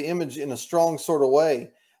carry the image in a strong sort of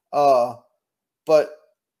way. But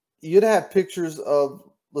you'd have pictures of,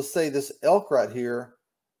 let's say, this elk right here,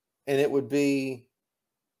 and it would be,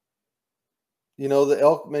 you know, the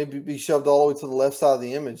elk maybe be shoved all the way to the left side of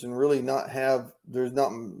the image and really not have, there's not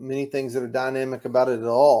many things that are dynamic about it at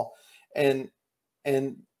all. And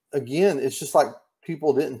again, it's just like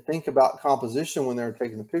people didn't think about composition when they were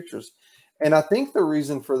taking the pictures. And I think the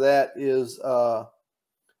reason for that is I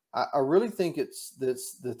really think it's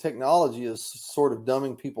the technology is sort of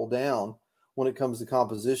dumbing people down when it comes to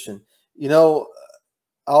composition. You know,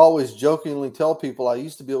 I always jokingly tell people I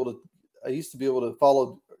used to be able to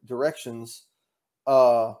follow directions.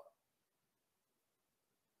 I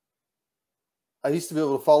used to be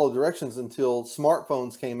able to follow directions until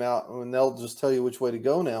smartphones came out, and they'll just tell you which way to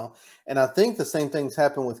go now. And I think the same things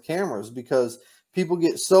happen with cameras, because people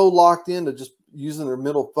get so locked into just using their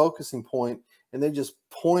middle focusing point, and they just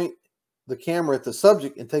point the camera at the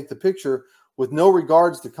subject and take the picture with no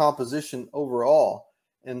regards to composition overall.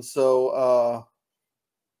 And so,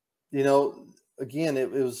 you know, again,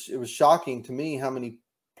 it was shocking to me how many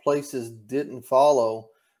places didn't follow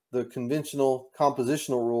the conventional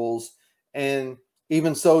compositional rules. And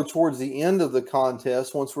even so, towards the end of the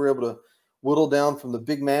contest, once we were able to whittle down from the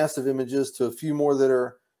big massive images to a few more that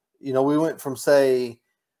are, you know, we went from, say,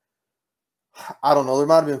 I don't know, there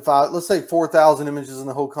might have been let's say 4,000 images in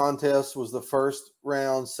the whole contest was the first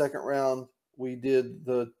round. Second round, we did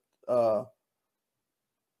the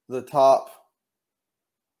top,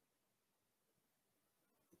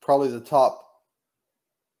 probably the top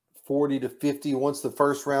 40 to 50. Once the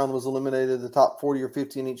first round was eliminated, the top 40 or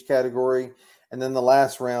 50 in each category. And then the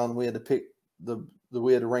last round, we had to pick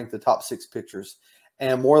we had to rank the top 6 pictures.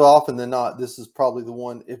 And more often than not, this is probably the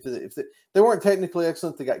one, if they weren't technically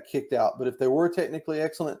excellent, they got kicked out. But if they were technically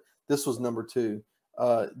excellent, this was number 2.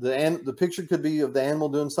 The picture could be of the animal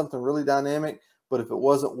doing something really dynamic, but if it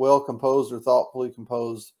wasn't well composed or thoughtfully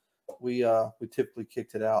composed, we typically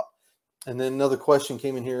kicked it out. And then another question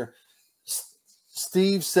came in here.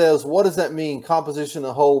 Steve says, what does that mean, composition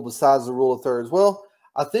of whole besides the rule of thirds? Well,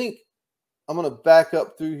 I think I'm going to back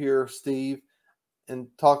up through here, Steve, and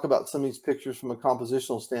talk about some of these pictures from a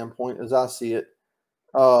compositional standpoint as I see it.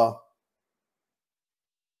 I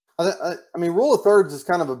mean, rule of thirds is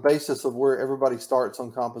kind of a basis of where everybody starts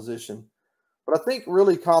on composition. But I think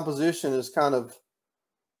really composition is kind of,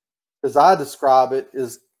 as I describe it,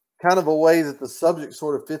 is kind of a way that the subject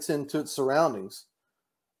sort of fits into its surroundings.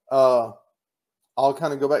 I'll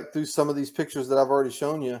kind of go back through some of these pictures that I've already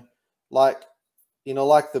shown you, like, you know,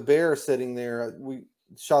 like the bear sitting there. We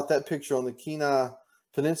shot that picture on the Kenai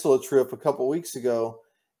Peninsula trip a couple weeks ago,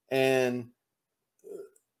 and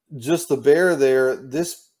just the bear there,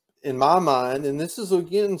 this, in my mind, and this is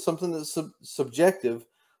again something that's subjective,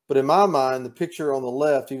 but in my mind, the picture on the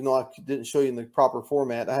left, even though I didn't show you in the proper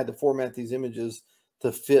format, I had to format these images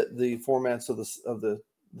to fit the formats of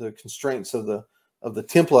the constraints of the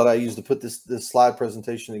template I used to put this slide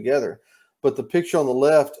presentation together. But the picture on the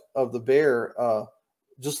left of the bear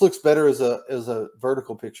just looks better as a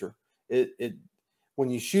vertical picture. It when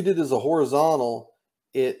you shoot it as a horizontal,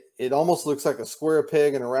 it almost looks like a square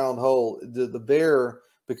peg in a round hole. The bear,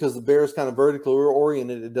 because the bear is kind of vertically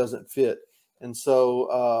oriented, it doesn't fit. And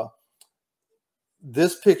so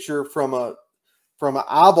this picture from an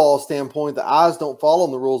eyeball standpoint, the eyes don't follow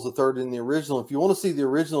the rules of third in the original. If you want to see the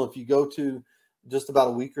original, if you go to just about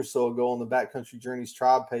a week or so ago on the Backcountry Journeys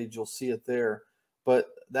tribe page, you'll see it there. But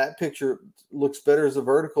that picture looks better as a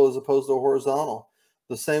vertical as opposed to a horizontal.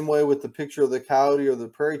 The same way with the picture of the coyote or the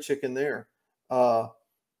prairie chicken there.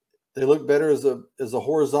 They look better as a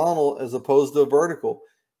horizontal as opposed to a vertical.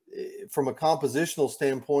 From a compositional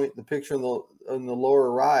standpoint, the picture in the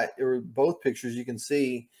lower right, or both pictures, you can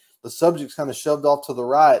see the subject's kind of shoved off to the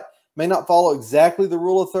right. May not follow exactly the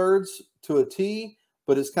rule of thirds to a T,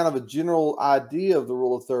 but it's kind of a general idea of the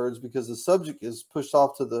rule of thirds, because the subject is pushed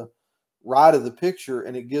off to the right of the picture,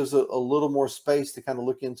 and it gives a little more space to kind of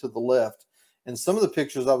look into the left. And some of the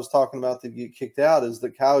pictures I was talking about that get kicked out is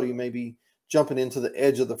the coyote maybe jumping into the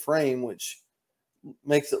edge of the frame, which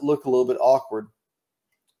makes it look a little bit awkward.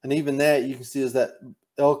 And even that, you can see as that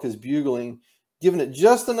elk is bugling, giving it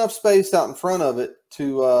just enough space out in front of it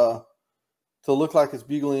to look like it's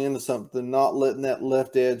bugling into something, not letting that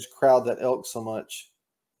left edge crowd that elk so much.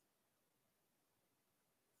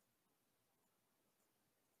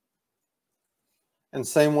 And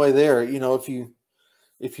same way there, you know, if you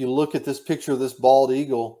look at this picture of this bald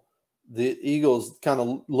eagle, the eagle's kind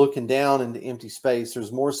of looking down into empty space.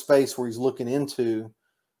 There's more space where he's looking into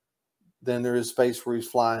than there is space where he's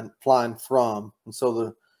flying from. And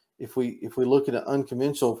so if we look at it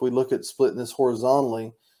unconventional, if we look at splitting this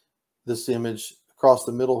horizontally, this image across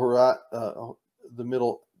the middle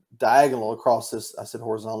diagonal across this, I said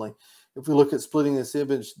horizontally. If we look at splitting this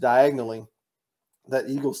image diagonally, that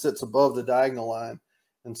eagle sits above the diagonal line.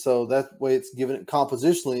 And so that way it's giving it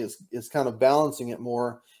compositionally, it's kind of balancing it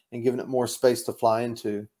more and giving it more space to fly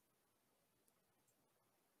into.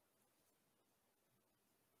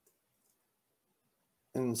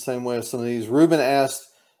 In the same way as some of these. Ruben asked,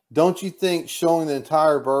 don't you think showing the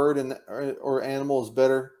entire bird or animal is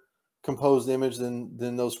better composed image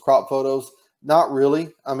than those crop photos? Not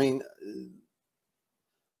really. I mean,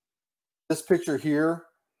 this picture here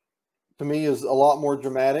to me is a lot more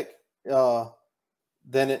dramatic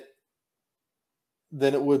than it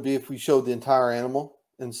would be if we showed the entire animal.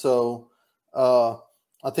 And so I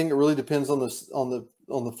think it really depends on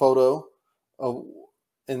the photo of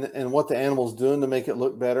and what the animal's doing to make it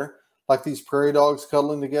look better. Like these prairie dogs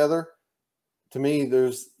cuddling together. To me,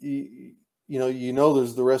 there's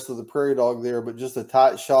there's the rest of the prairie dog there, but just a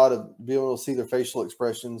tight shot of being able to see their facial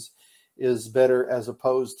expressions is better as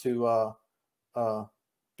opposed to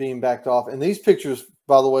being backed off. And these pictures,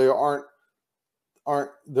 by the way, aren't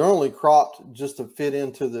they're only cropped just to fit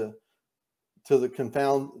into the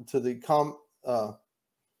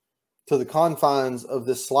confines of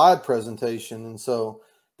this slide presentation. And so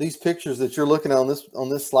these pictures that you're looking at on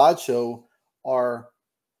this slideshow are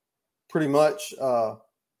pretty much how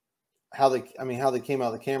they came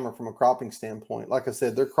out of the camera from a cropping standpoint. Like I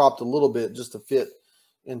said, they're cropped a little bit just to fit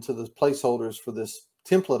into the placeholders for this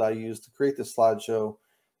template I used to create this slideshow.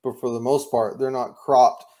 But for the most part, they're not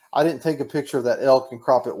cropped. I didn't take a picture of that elk and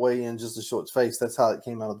crop it way in just to show its face. That's how it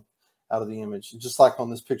came out of the image. Just like on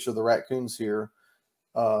this picture of the raccoons here,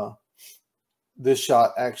 this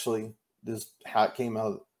shot actually is how it came out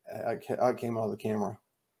of the camera.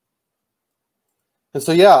 And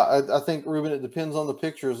so, yeah, I think, Ruben, it depends on the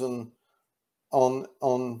pictures and on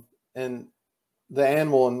and the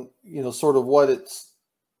animal and, sort of what it's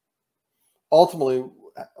ultimately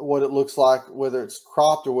what it looks like, whether it's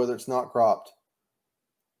cropped or whether it's not cropped.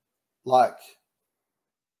 Like,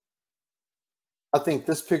 I think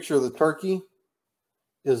this picture of the turkey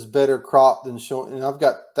is better cropped than showing, and I've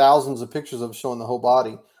got thousands of pictures of showing the whole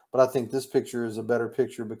body, but I think this picture is a better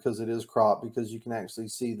picture because it is cropped, because you can actually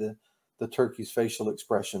see the turkey's facial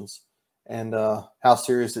expressions and how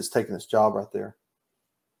serious it's taking its job right there.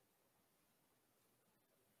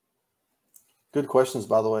 Good questions,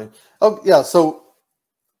 by the way. Oh, yeah, so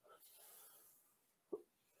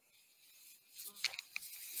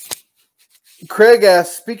Craig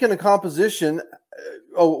asked, speaking of composition,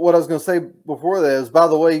 what I was going to say before that is, by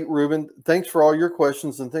the way, Ruben, thanks for all your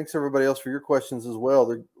questions, and thanks everybody else for your questions as well.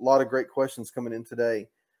 There are a lot of great questions coming in today.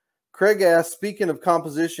 Craig asked, speaking of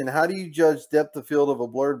composition, how do you judge depth of field of a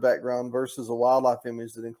blurred background versus a wildlife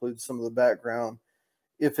image that includes some of the background,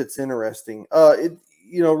 if it's interesting?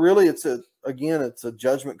 Really, it's a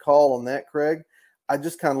judgment call on that, Craig. I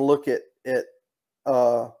just kind of look at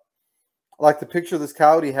like the picture of this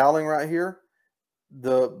coyote howling right here.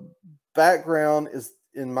 The background is,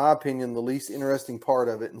 in my opinion, the least interesting part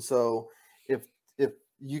of it. And so if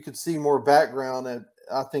you could see more background,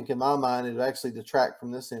 I think in my mind, it would actually detract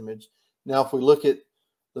from this image. Now, if we look at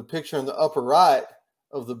the picture in the upper right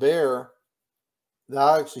of the bear,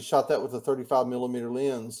 I actually shot that with a 35 millimeter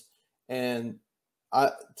lens. And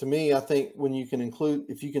to me, I think when you can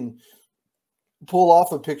if you can pull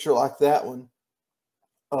off a picture like that one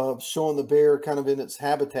of showing the bear kind of in its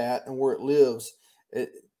habitat and where it lives,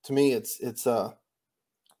 to me,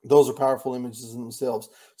 those are powerful images in themselves.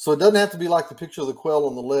 So it doesn't have to be like the picture of the quail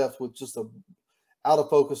on the left with just a out of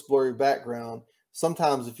focus, blurry background.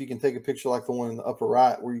 Sometimes if you can take a picture like the one in the upper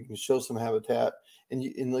right where you can show some habitat, and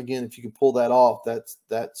again, if you can pull that off, I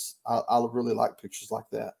really like pictures like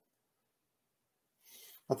that.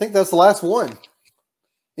 I think that's the last one.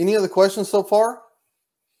 Any other questions so far?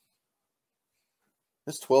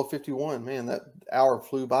 It's 12:51. Man, that hour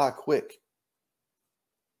flew by quick.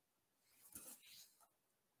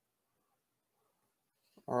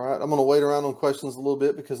 All right, I'm going to wait around on questions a little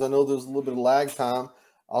bit because I know there's a little bit of lag time.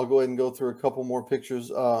 I'll go ahead and go through a couple more pictures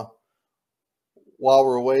while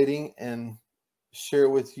we're waiting and share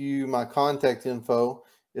with you my contact info.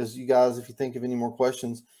 As you guys, if you think of any more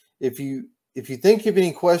questions, if you think of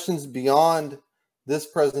any questions beyond this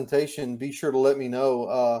presentation, be sure to let me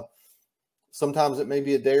know. Sometimes it may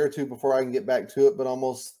be a day or two before I can get back to it, but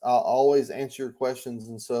I'll always answer your questions.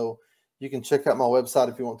 And so you can check out my website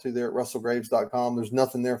if you want to there at russellgraves.com. There's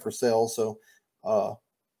nothing there for sale. So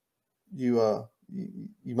you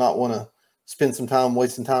might want to spend some time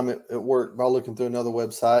wasting time at work by looking through another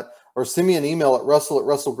website, or send me an email at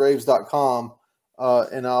russell@russellgraves.com,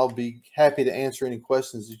 and I'll be happy to answer any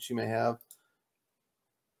questions that you may have.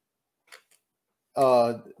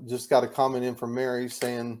 Just got a comment in from Mary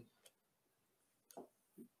saying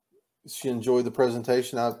she enjoyed the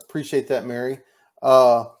presentation. I appreciate that, Mary.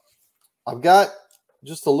 I've got,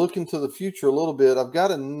 just to look into the future a little bit, I've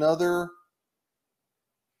got another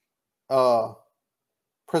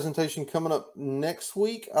presentation coming up next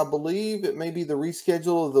week. I believe it may be the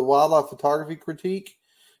reschedule of the wildlife photography critique.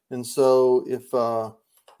 And so if,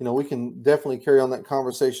 we can definitely carry on that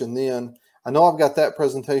conversation then. I know I've got that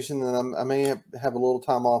presentation, and I may have a little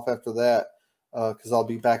time off after that because I'll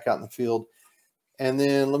be back out in the field. And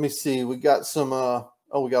then let me see, we got some,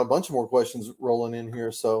 we got a bunch of more questions rolling in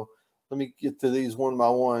here. So let me get to these one by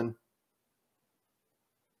one.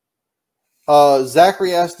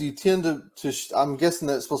 Zachary asked, do you tend to I'm guessing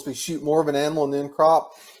that's supposed to be shoot more of an animal and then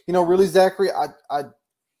crop? Really, Zachary, I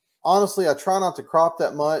honestly, I try not to crop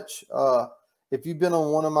that much. If you've been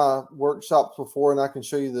on one of my workshops before, and I can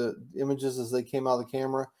show you the images as they came out of the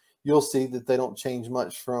camera, you'll see that they don't change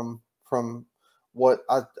much from what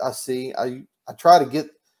I see. I try to get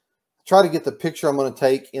the picture I'm going to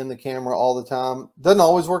take in the camera all the time. Doesn't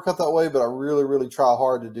always work out that way, but I really, really try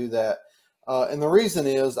hard to do that. And the reason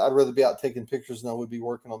is I'd rather be out taking pictures than I would be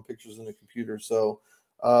working on pictures in the computer. So,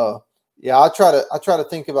 yeah, I try to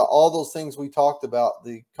think about all those things we talked about: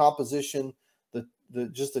 the composition,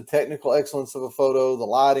 just the technical excellence of a photo, the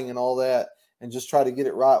lighting, and all that, and just try to get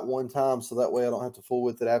it right one time, so that way I don't have to fool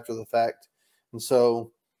with it after the fact. And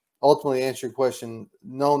so, ultimately, answer your question: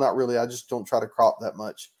 no, not really. I just don't try to crop that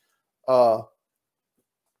much.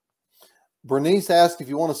 Bernice asked, if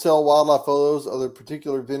you want to sell wildlife photos, are there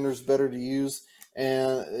particular vendors better to use?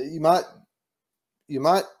 And you might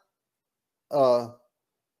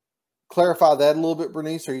clarify that a little bit,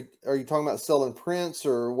 Bernice. Are you talking about selling prints,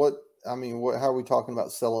 or what? I mean, how are we talking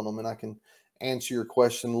about selling them? And I can answer your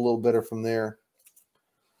question a little better from there.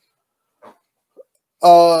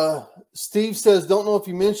 Steve says, don't know if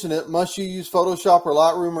you mentioned it. Must you use Photoshop or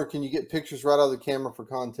Lightroom, or can you get pictures right out of the camera for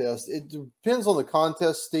contests? It depends on the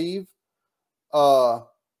contest, Steve. Some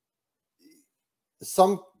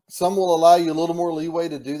will allow you a little more leeway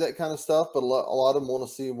to do that kind of stuff, but a lot of them want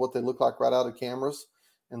to see what they look like right out of cameras.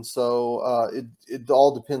 And so it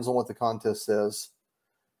all depends on what the contest says.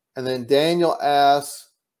 And then Daniel asks,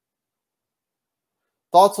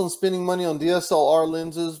 thoughts on spending money on DSLR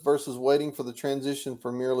lenses versus waiting for the transition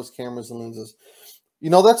for mirrorless cameras and lenses?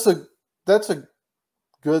 That's a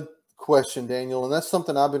good question, Daniel, and that's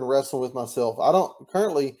something I've been wrestling with myself.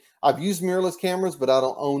 I've used mirrorless cameras, but I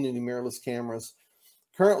don't own any mirrorless cameras.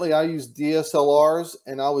 Currently, I use DSLRs,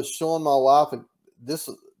 and I was showing my wife, and this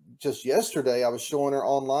just yesterday, I was showing her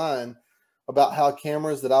online about how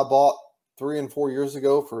cameras that I bought 3 and 4 years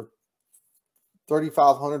ago for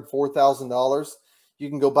 $3,500, $4,000, you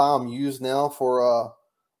can go buy them used now for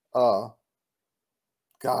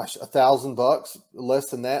 $1,000, less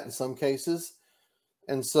than that in some cases.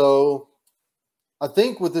 And so I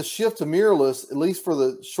think with this shift to mirrorless, at least for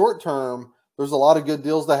the short term, there's a lot of good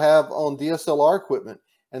deals to have on DSLR equipment.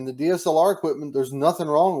 And the DSLR equipment, there's nothing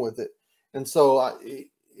wrong with it. And so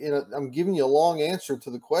I'm giving you a long answer to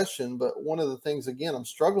the question, but one of the things, again, I'm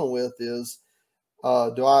struggling with is,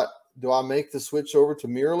 do I make the switch over to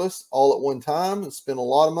mirrorless all at one time and spend a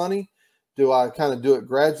lot of money? Do I kind of do it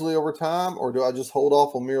gradually over time, or do I just hold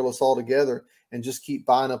off on mirrorless altogether and just keep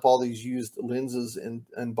buying up all these used lenses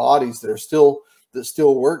and bodies that still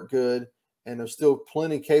work good and are still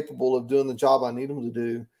plenty capable of doing the job I need them to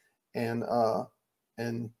do, and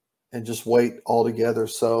just wait altogether?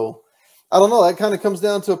 So I don't know. That kind of comes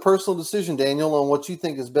down to a personal decision, Daniel, on what you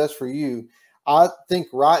think is best for you. I think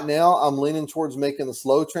right now I'm leaning towards making the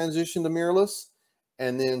slow transition to mirrorless,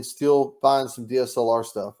 and then still buying some DSLR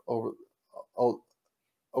stuff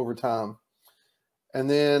over time. And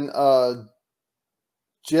then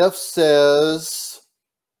Jeff says,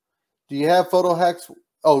 do you have Photo Hacks?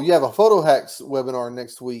 Oh, you have a Photo Hacks webinar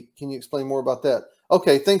next week. Can you explain more about that?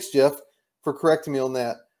 Okay, thanks, Jeff, for correcting me on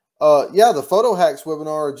that. Yeah, the Photo Hacks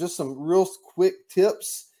webinar are just some real quick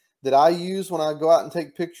tips that I use when I go out and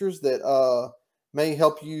take pictures that may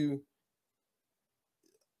help you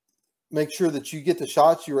make sure that you get the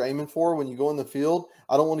shots you're aiming for when you go in the field.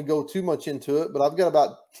 I don't want to go too much into it, but I've got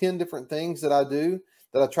about 10 different things that I do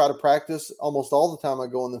that I try to practice almost all the time I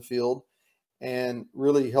go in the field, and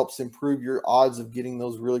really helps improve your odds of getting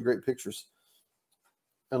those really great pictures.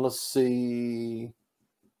 And let's see.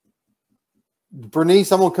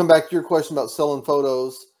 Bernice, I'm going to come back to your question about selling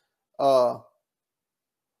photos. Well,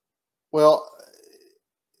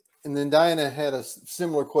 and then Diana had a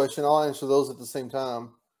similar question. I'll answer those at the same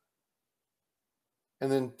time.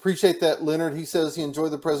 And then appreciate that, Leonard. He says he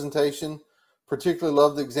enjoyed the presentation, particularly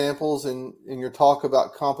loved the examples in your talk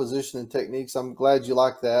about composition and techniques. I'm glad you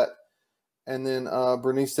like that. And then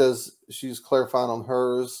Bernice says she's clarifying on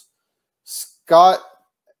hers. Scott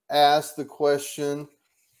asked the question,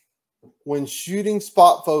 when shooting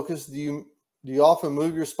spot focus, do you often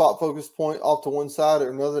move your spot focus point off to one side or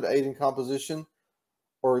another to aid in composition,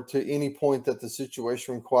 or to any point that the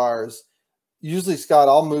situation requires? Usually, Scott,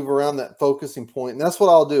 I'll move around that focusing point, and that's what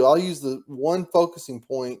I'll do. I'll use the one focusing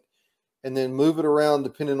point and then move it around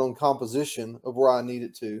depending on composition of where I need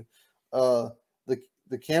it to.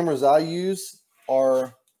 The cameras I use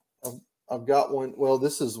are, I've got one. Well,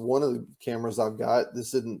 this is one of the cameras I've got.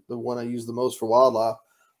 This isn't the one I use the most for wildlife,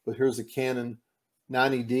 but here's a Canon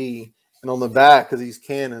 90D. And on the back of these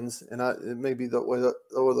Canons, and it may be the way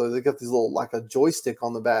they got these little, like a joystick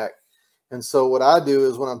on the back. And so what I do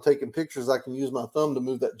is when I'm taking pictures, I can use my thumb to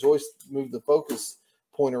move move the focus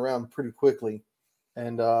point around pretty quickly.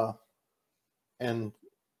 And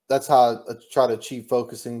that's how I try to achieve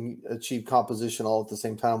focusing, achieve composition all at the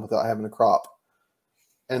same time without having to crop.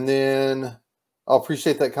 And then I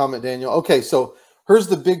appreciate that comment, Daniel. Okay, so here's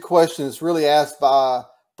the big question. It's really asked by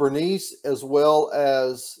Bernice as well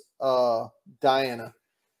as Diana.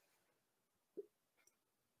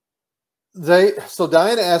 So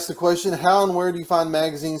Diana asked the question, how and where do you find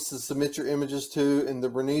magazines to submit your images to? And the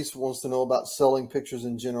Bernice wants to know about selling pictures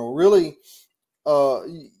in general. Really,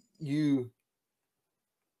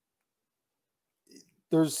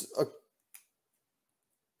 there's a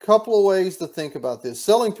couple of ways to think about this.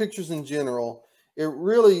 Selling pictures in general, it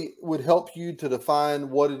really would help you to define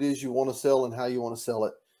what it is you want to sell and how you want to sell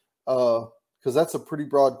it. Because that's a pretty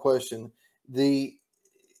broad question.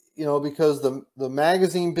 Because the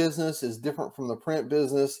magazine business is different from the print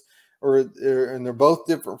business, and they're both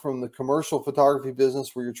different from the commercial photography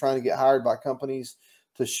business, where you're trying to get hired by companies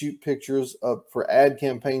to shoot pictures for ad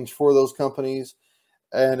campaigns for those companies.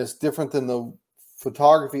 And it's different than the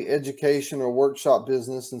photography education or workshop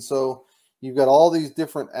business. And so you've got all these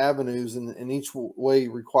different avenues, and each way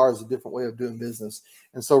requires a different way of doing business.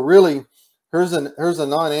 And so really, here's a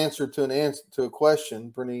non-answer to a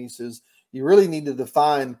question, Bernice, is you really need to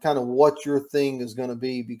define kind of what your thing is going to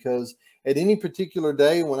be, because at any particular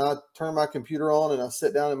day when I turn my computer on and I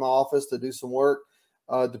sit down in my office to do some work,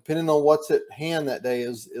 depending on what's at hand that day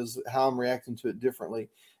is how I'm reacting to it differently.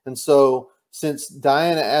 And so since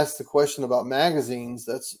Diana asked the question about magazines,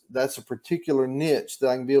 that's a particular niche that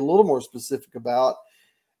I can be a little more specific about.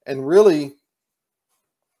 And really,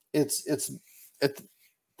 it's at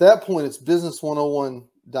that point, it's business 101,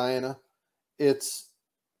 Diana.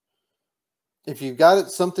 If you've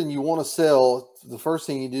got something you want to sell, the first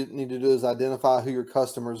thing you need to do is identify who your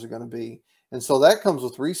customers are going to be. And so that comes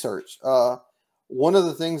with research. One of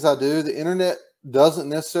the things I do, the internet doesn't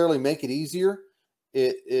necessarily make it easier.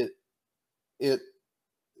 It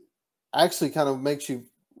actually kind of makes you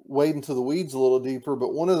wade into the weeds a little deeper.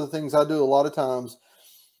 But one of the things I do a lot of times,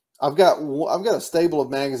 I've got a stable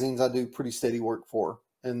of magazines I do pretty steady work for,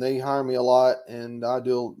 and they hire me a lot, and I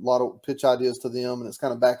do a lot of pitch ideas to them, and it's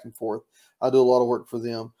kind of back and forth. I do a lot of work for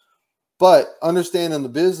them. But understanding the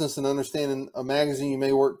business and understanding a magazine you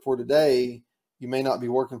may work for today, you may not be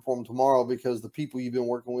working for them tomorrow, because the people you've been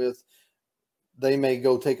working with, they may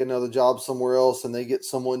go take another job somewhere else and they get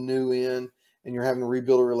someone new in, and you're having to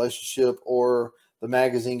rebuild a relationship, or the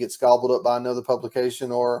magazine gets gobbled up by another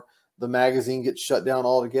publication, or the magazine gets shut down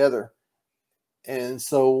altogether. And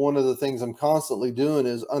so one of the things I'm constantly doing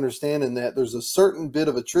is understanding that there's a certain bit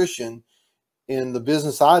of attrition in the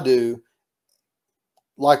business I do,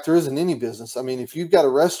 like there is in any business. I mean, if you've got a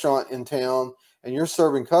restaurant in town and you're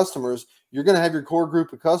serving customers, you're going to have your core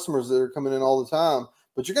group of customers that are coming in all the time,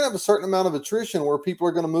 but you're going to have a certain amount of attrition where people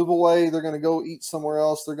are going to move away. They're going to go eat somewhere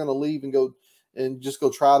else. They're going to leave and just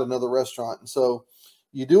go try out another restaurant. And so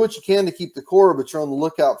you do what you can to keep the core, but you're on the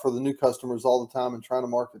lookout for the new customers all the time and trying to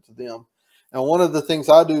market to them. And one of the things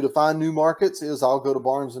I do to find new markets is I'll go to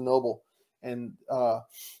Barnes & Noble. And,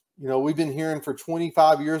 we've been hearing for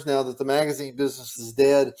 25 years now that the magazine business is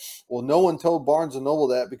dead. Well, no one told Barnes & Noble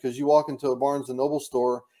that, because you walk into a Barnes & Noble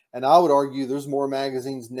store, and I would argue there's more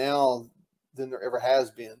magazines now than there ever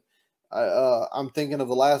has been. I'm thinking of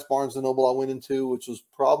the last Barnes & Noble I went into, which was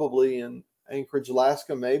probably in Anchorage,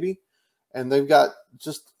 Alaska, maybe. And they've got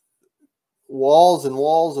just walls and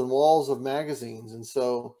walls and walls of magazines. And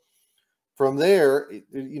so from there,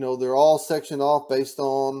 they're all sectioned off based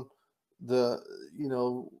on the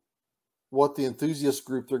what the enthusiast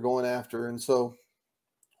group they're going after. And so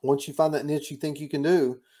once you find that niche you think you can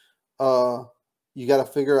do, you got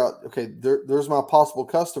to figure out, okay, there's my possible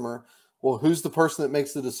customer. Well, who's the person that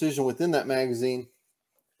makes the decision within that magazine?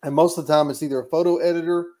 And most of the time it's either a photo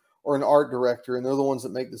editor or an art director, and they're the ones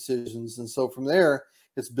that make decisions. And so from there,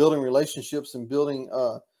 it's building relationships and building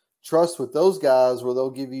trust with those guys, where they'll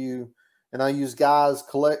give you, and I use guys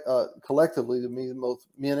collectively to mean both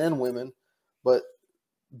men and women, but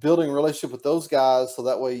building a relationship with those guys so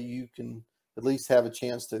that way you can at least have a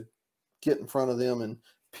chance to get in front of them and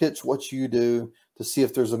pitch what you do to see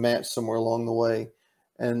if there's a match somewhere along the way.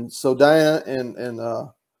 And so Diana and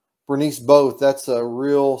Bernice both, that's a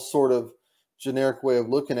real sort of generic way of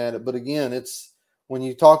looking at it. But again, it's when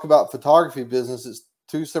you talk about photography business, it's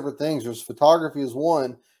two separate things. There's photography is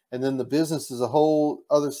one, and then the business is a whole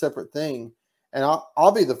other separate thing. And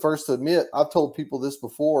I'll be the first to admit, I've told people this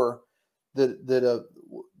before that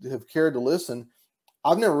have cared to listen.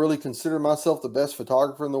 I've never really considered myself the best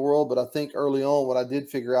photographer in the world, but I think early on what I did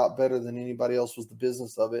figure out better than anybody else was the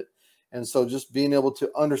business of it. And so just being able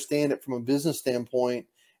to understand it from a business standpoint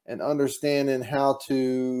and understanding how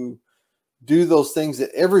to do those things that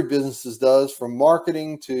every business does, from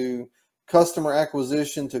marketing to customer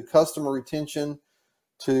acquisition to customer retention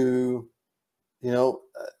to,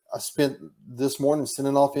 I spent this morning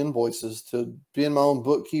sending off invoices, to being my own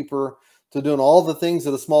bookkeeper, to doing all the things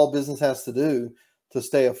that a small business has to do to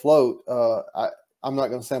stay afloat. I'm not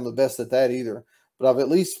going to say I'm the best at that either, but I've at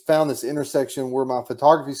least found this intersection where my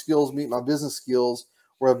photography skills meet my business skills,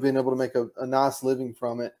 where I've been able to make a nice living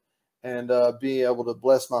from it and be able to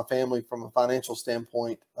bless my family from a financial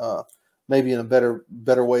standpoint, maybe in a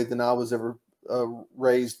better way than I was ever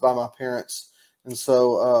raised by my parents. And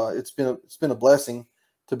so it's been a blessing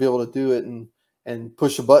to be able to do it and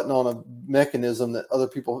push a button on a mechanism that other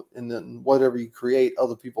people, and then whatever you create,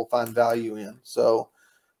 other people find value in. So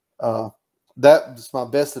that's my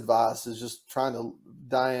best advice, is just trying to,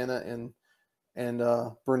 Diana and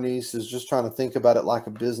Bernice, is just trying to think about it like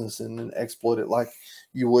a business and then exploit it like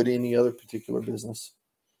you would any other particular business.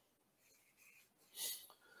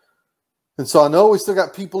 And so I know we still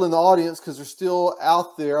got people in the audience because they're still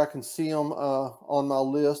out there. I can see them on my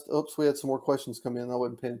list. Oops, we had some more questions come in I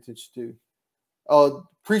wasn't paying attention to.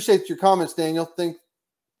 Appreciate your comments, Daniel.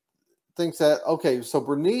 Thinks that, okay, so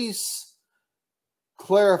Bernice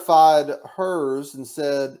clarified hers and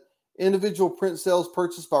said individual print sales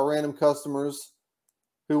purchased by random customers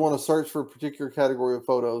who want to search for a particular category of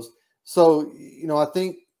photos. So, I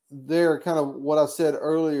think they're kind of what I said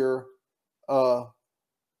earlier,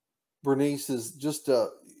 Bernice, is just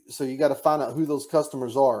so you got to find out who those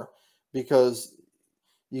customers are, because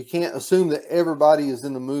you can't assume that everybody is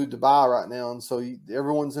in the mood to buy right now. And so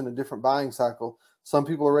everyone's in a different buying cycle. Some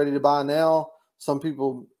people are ready to buy now. Some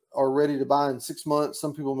people are ready to buy in 6 months.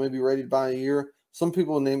 Some people may be ready to buy in a year. Some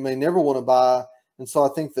people may never want to buy. And so I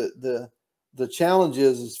think that the challenge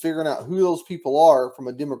is figuring out who those people are from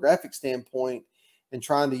a demographic standpoint and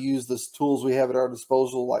trying to use the tools we have at our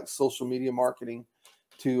disposal, like social media marketing,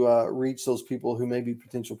 to reach those people who may be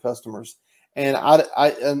potential customers. And I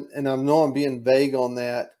know I'm being vague on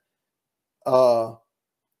that,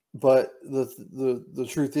 but the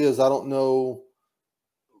truth is I don't know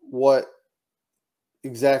what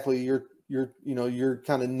exactly your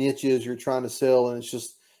kind of niche is you're trying to sell,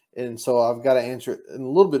 and so I've got to answer it in a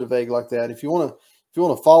little bit of vague like that. If you want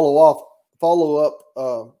to follow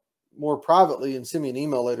up more privately and send me an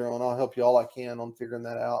email later on, I'll help you all I can on figuring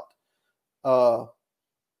that out.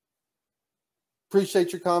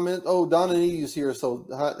 Appreciate your comment. Oh, Don and Edie is here. So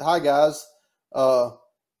hi guys.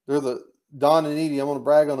 They're the Don and Edie. I'm going to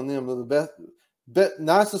brag on them. They're the best,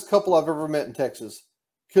 nicest couple I've ever met in Texas.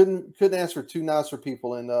 Couldn't ask for two nicer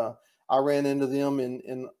people. And I ran into them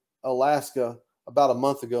in Alaska about a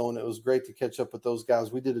month ago, and it was great to catch up with those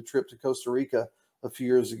guys. We did a trip to Costa Rica a few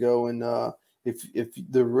years ago, and if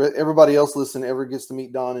everybody else listening ever gets to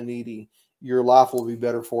meet Don and Edie, your life will be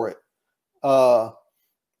better for it.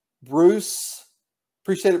 Bruce,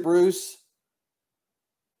 appreciate it, Bruce.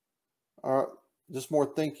 All right, just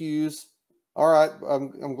more thank yous. All right,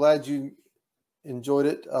 I'm glad you enjoyed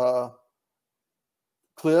it.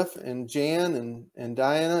 Cliff and Jan and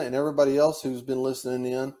Diana and everybody else who's been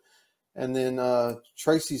listening in. And then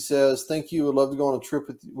Tracy says, thank you. Would love to go on a trip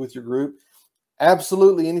with your group.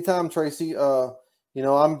 Absolutely. Anytime, Tracy.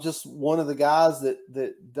 I'm just one of the guys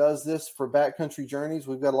that does this for Backcountry Journeys.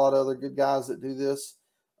 We've got a lot of other good guys that do this.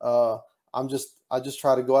 I just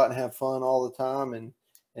try to go out and have fun all the time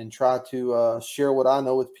and try to share what I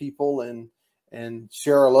know with people and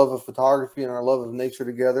share our love of photography and our love of nature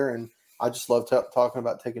together. And I just love talking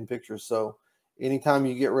about taking pictures. So Anytime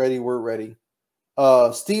you get ready, we're ready.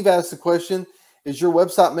 Steve asked the question, is your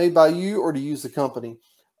website made by you or do you use the company?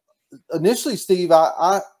 Initially, Steve,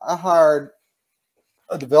 I hired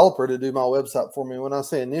a developer to do my website for me. When I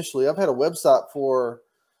say initially, I've had a website for,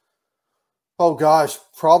 oh gosh,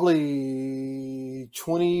 probably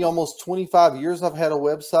 20, almost 25 years. I've had a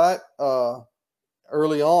website.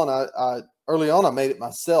 Early on, I made it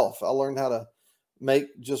myself. I learned how to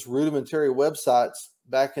make just rudimentary websites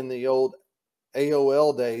back in the old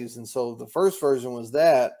AOL days. And so the first version was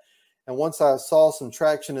that. And once I saw some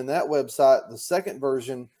traction in that website, the second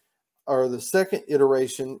version, or the second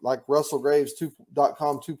iteration, like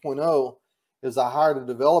russellgraves.com 2.0, is I hired a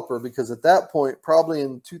developer, because at that point, probably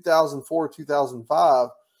in 2004, 2005,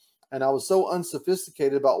 and I was so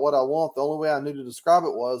unsophisticated about what I want, the only way I knew to describe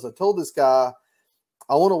it was, I told this guy,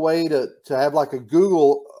 I want a way to have like a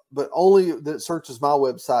Google, but only that searches my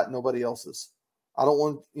website, nobody else's. I don't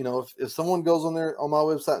want, if someone goes on there on my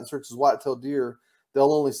website and searches white-tailed deer,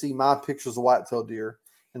 they'll only see my pictures of white-tailed deer.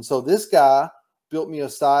 And so this guy built me a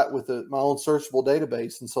site with my own searchable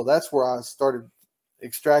database. And so that's where I started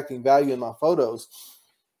extracting value in my photos.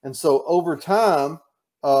 And so over time,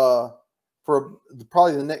 for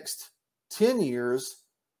probably the next 10 years,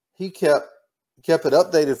 he kept it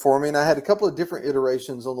updated for me. And I had a couple of different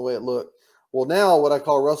iterations on the way it looked. Well, now what I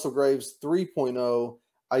call Russell Graves 3.0,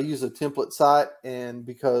 I use a template site, and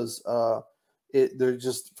because they're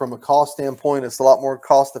just, from a cost standpoint, it's a lot more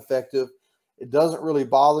cost effective. It doesn't really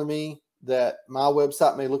bother me that my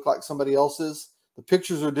website may look like somebody else's. The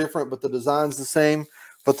pictures are different, but the design's the same.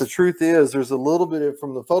 But the truth is, there's a little bit of,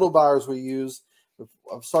 from the photo buyers we use,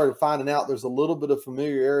 I've started finding out there's a little bit of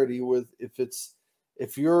familiarity with,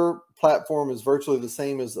 if your platform is virtually the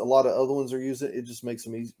same as a lot of other ones are using, it just makes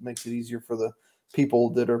it easier for the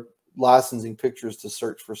people that are licensing pictures to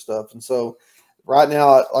search for stuff. And so right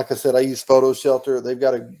now, like I said, I use Photo Shelter. They've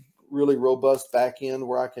got a really robust back end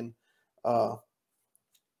where I can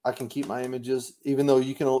keep my images, even though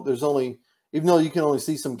you can only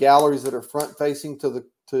see some galleries that are front facing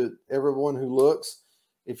to everyone who looks.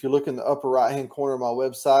 If you look in the upper right hand corner of my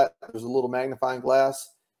website, there's a little magnifying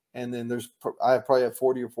glass, and then I probably have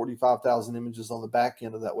 40 or 45,000 images on the back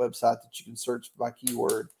end of that website that you can search by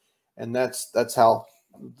keyword. And that's how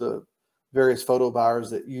the various photo buyers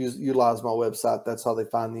that utilize my website, that's how they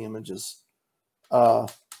find the images. And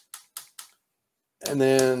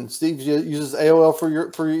then Steve uses AOL for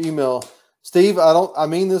your email. Steve, I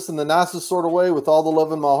mean this in the nicest sort of way, with all the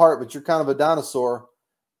love in my heart, but you're kind of a dinosaur.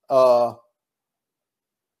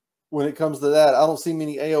 When it comes to that, I don't see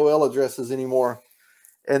many AOL addresses anymore.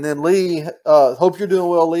 And then Lee, hope you're doing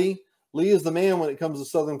well, Lee. Lee is the man when it comes to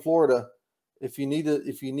Southern Florida. If you need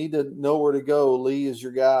to know where to go, Lee is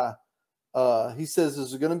your guy. He says,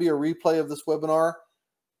 is there going to be a replay of this webinar?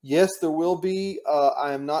 Yes, there will be.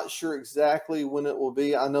 I am not sure exactly when it will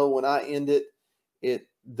be. I know when I end it, it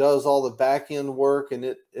does all the back end work,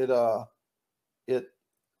 and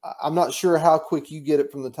I'm not sure how quick you get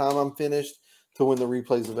it from the time I'm finished to when the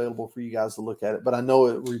replay is available for you guys to look at it. But I know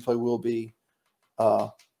a replay will be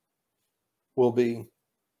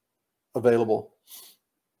available.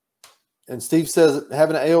 And Steve says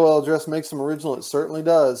having an AOL address makes them original. It certainly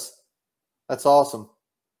does. That's awesome.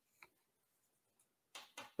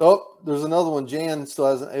 Oh, there's another one. Jan still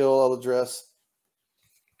has an AOL address.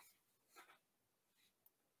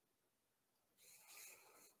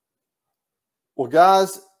 Well,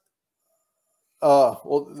 guys,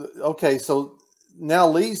 okay, so now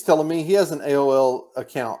Lee's telling me he has an AOL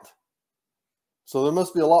account. So there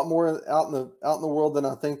must be a lot more out in the world than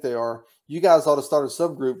I think they are. You guys ought to start a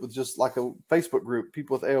subgroup with just like a Facebook group,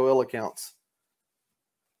 people with AOL accounts.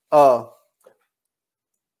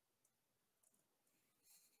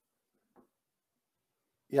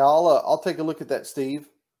 Yeah, I'll take a look at that, Steve.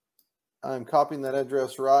 I'm copying that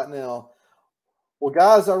address right now. Well,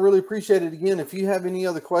 guys, I really appreciate it. Again, if you have any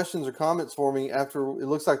other questions or comments for me after it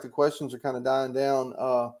looks like the questions are kind of dying down,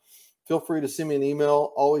 feel free to send me an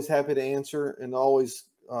email. Always happy to answer, and always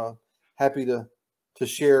happy to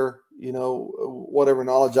share, whatever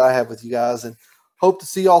knowledge I have with you guys. And hope to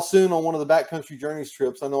see y'all soon on one of the Backcountry Journeys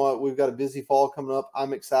trips. I know we've got a busy fall coming up.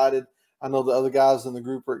 I'm excited. I know the other guys in the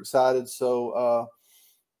group are excited. So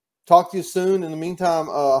talk to you soon. In the meantime,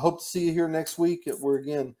 I hope to see you here next week. We're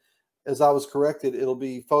again, as I was corrected, it'll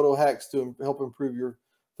be photo hacks to help improve your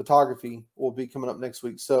photography will be coming up next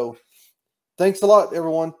week. So thanks a lot,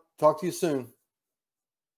 everyone. Talk to you soon.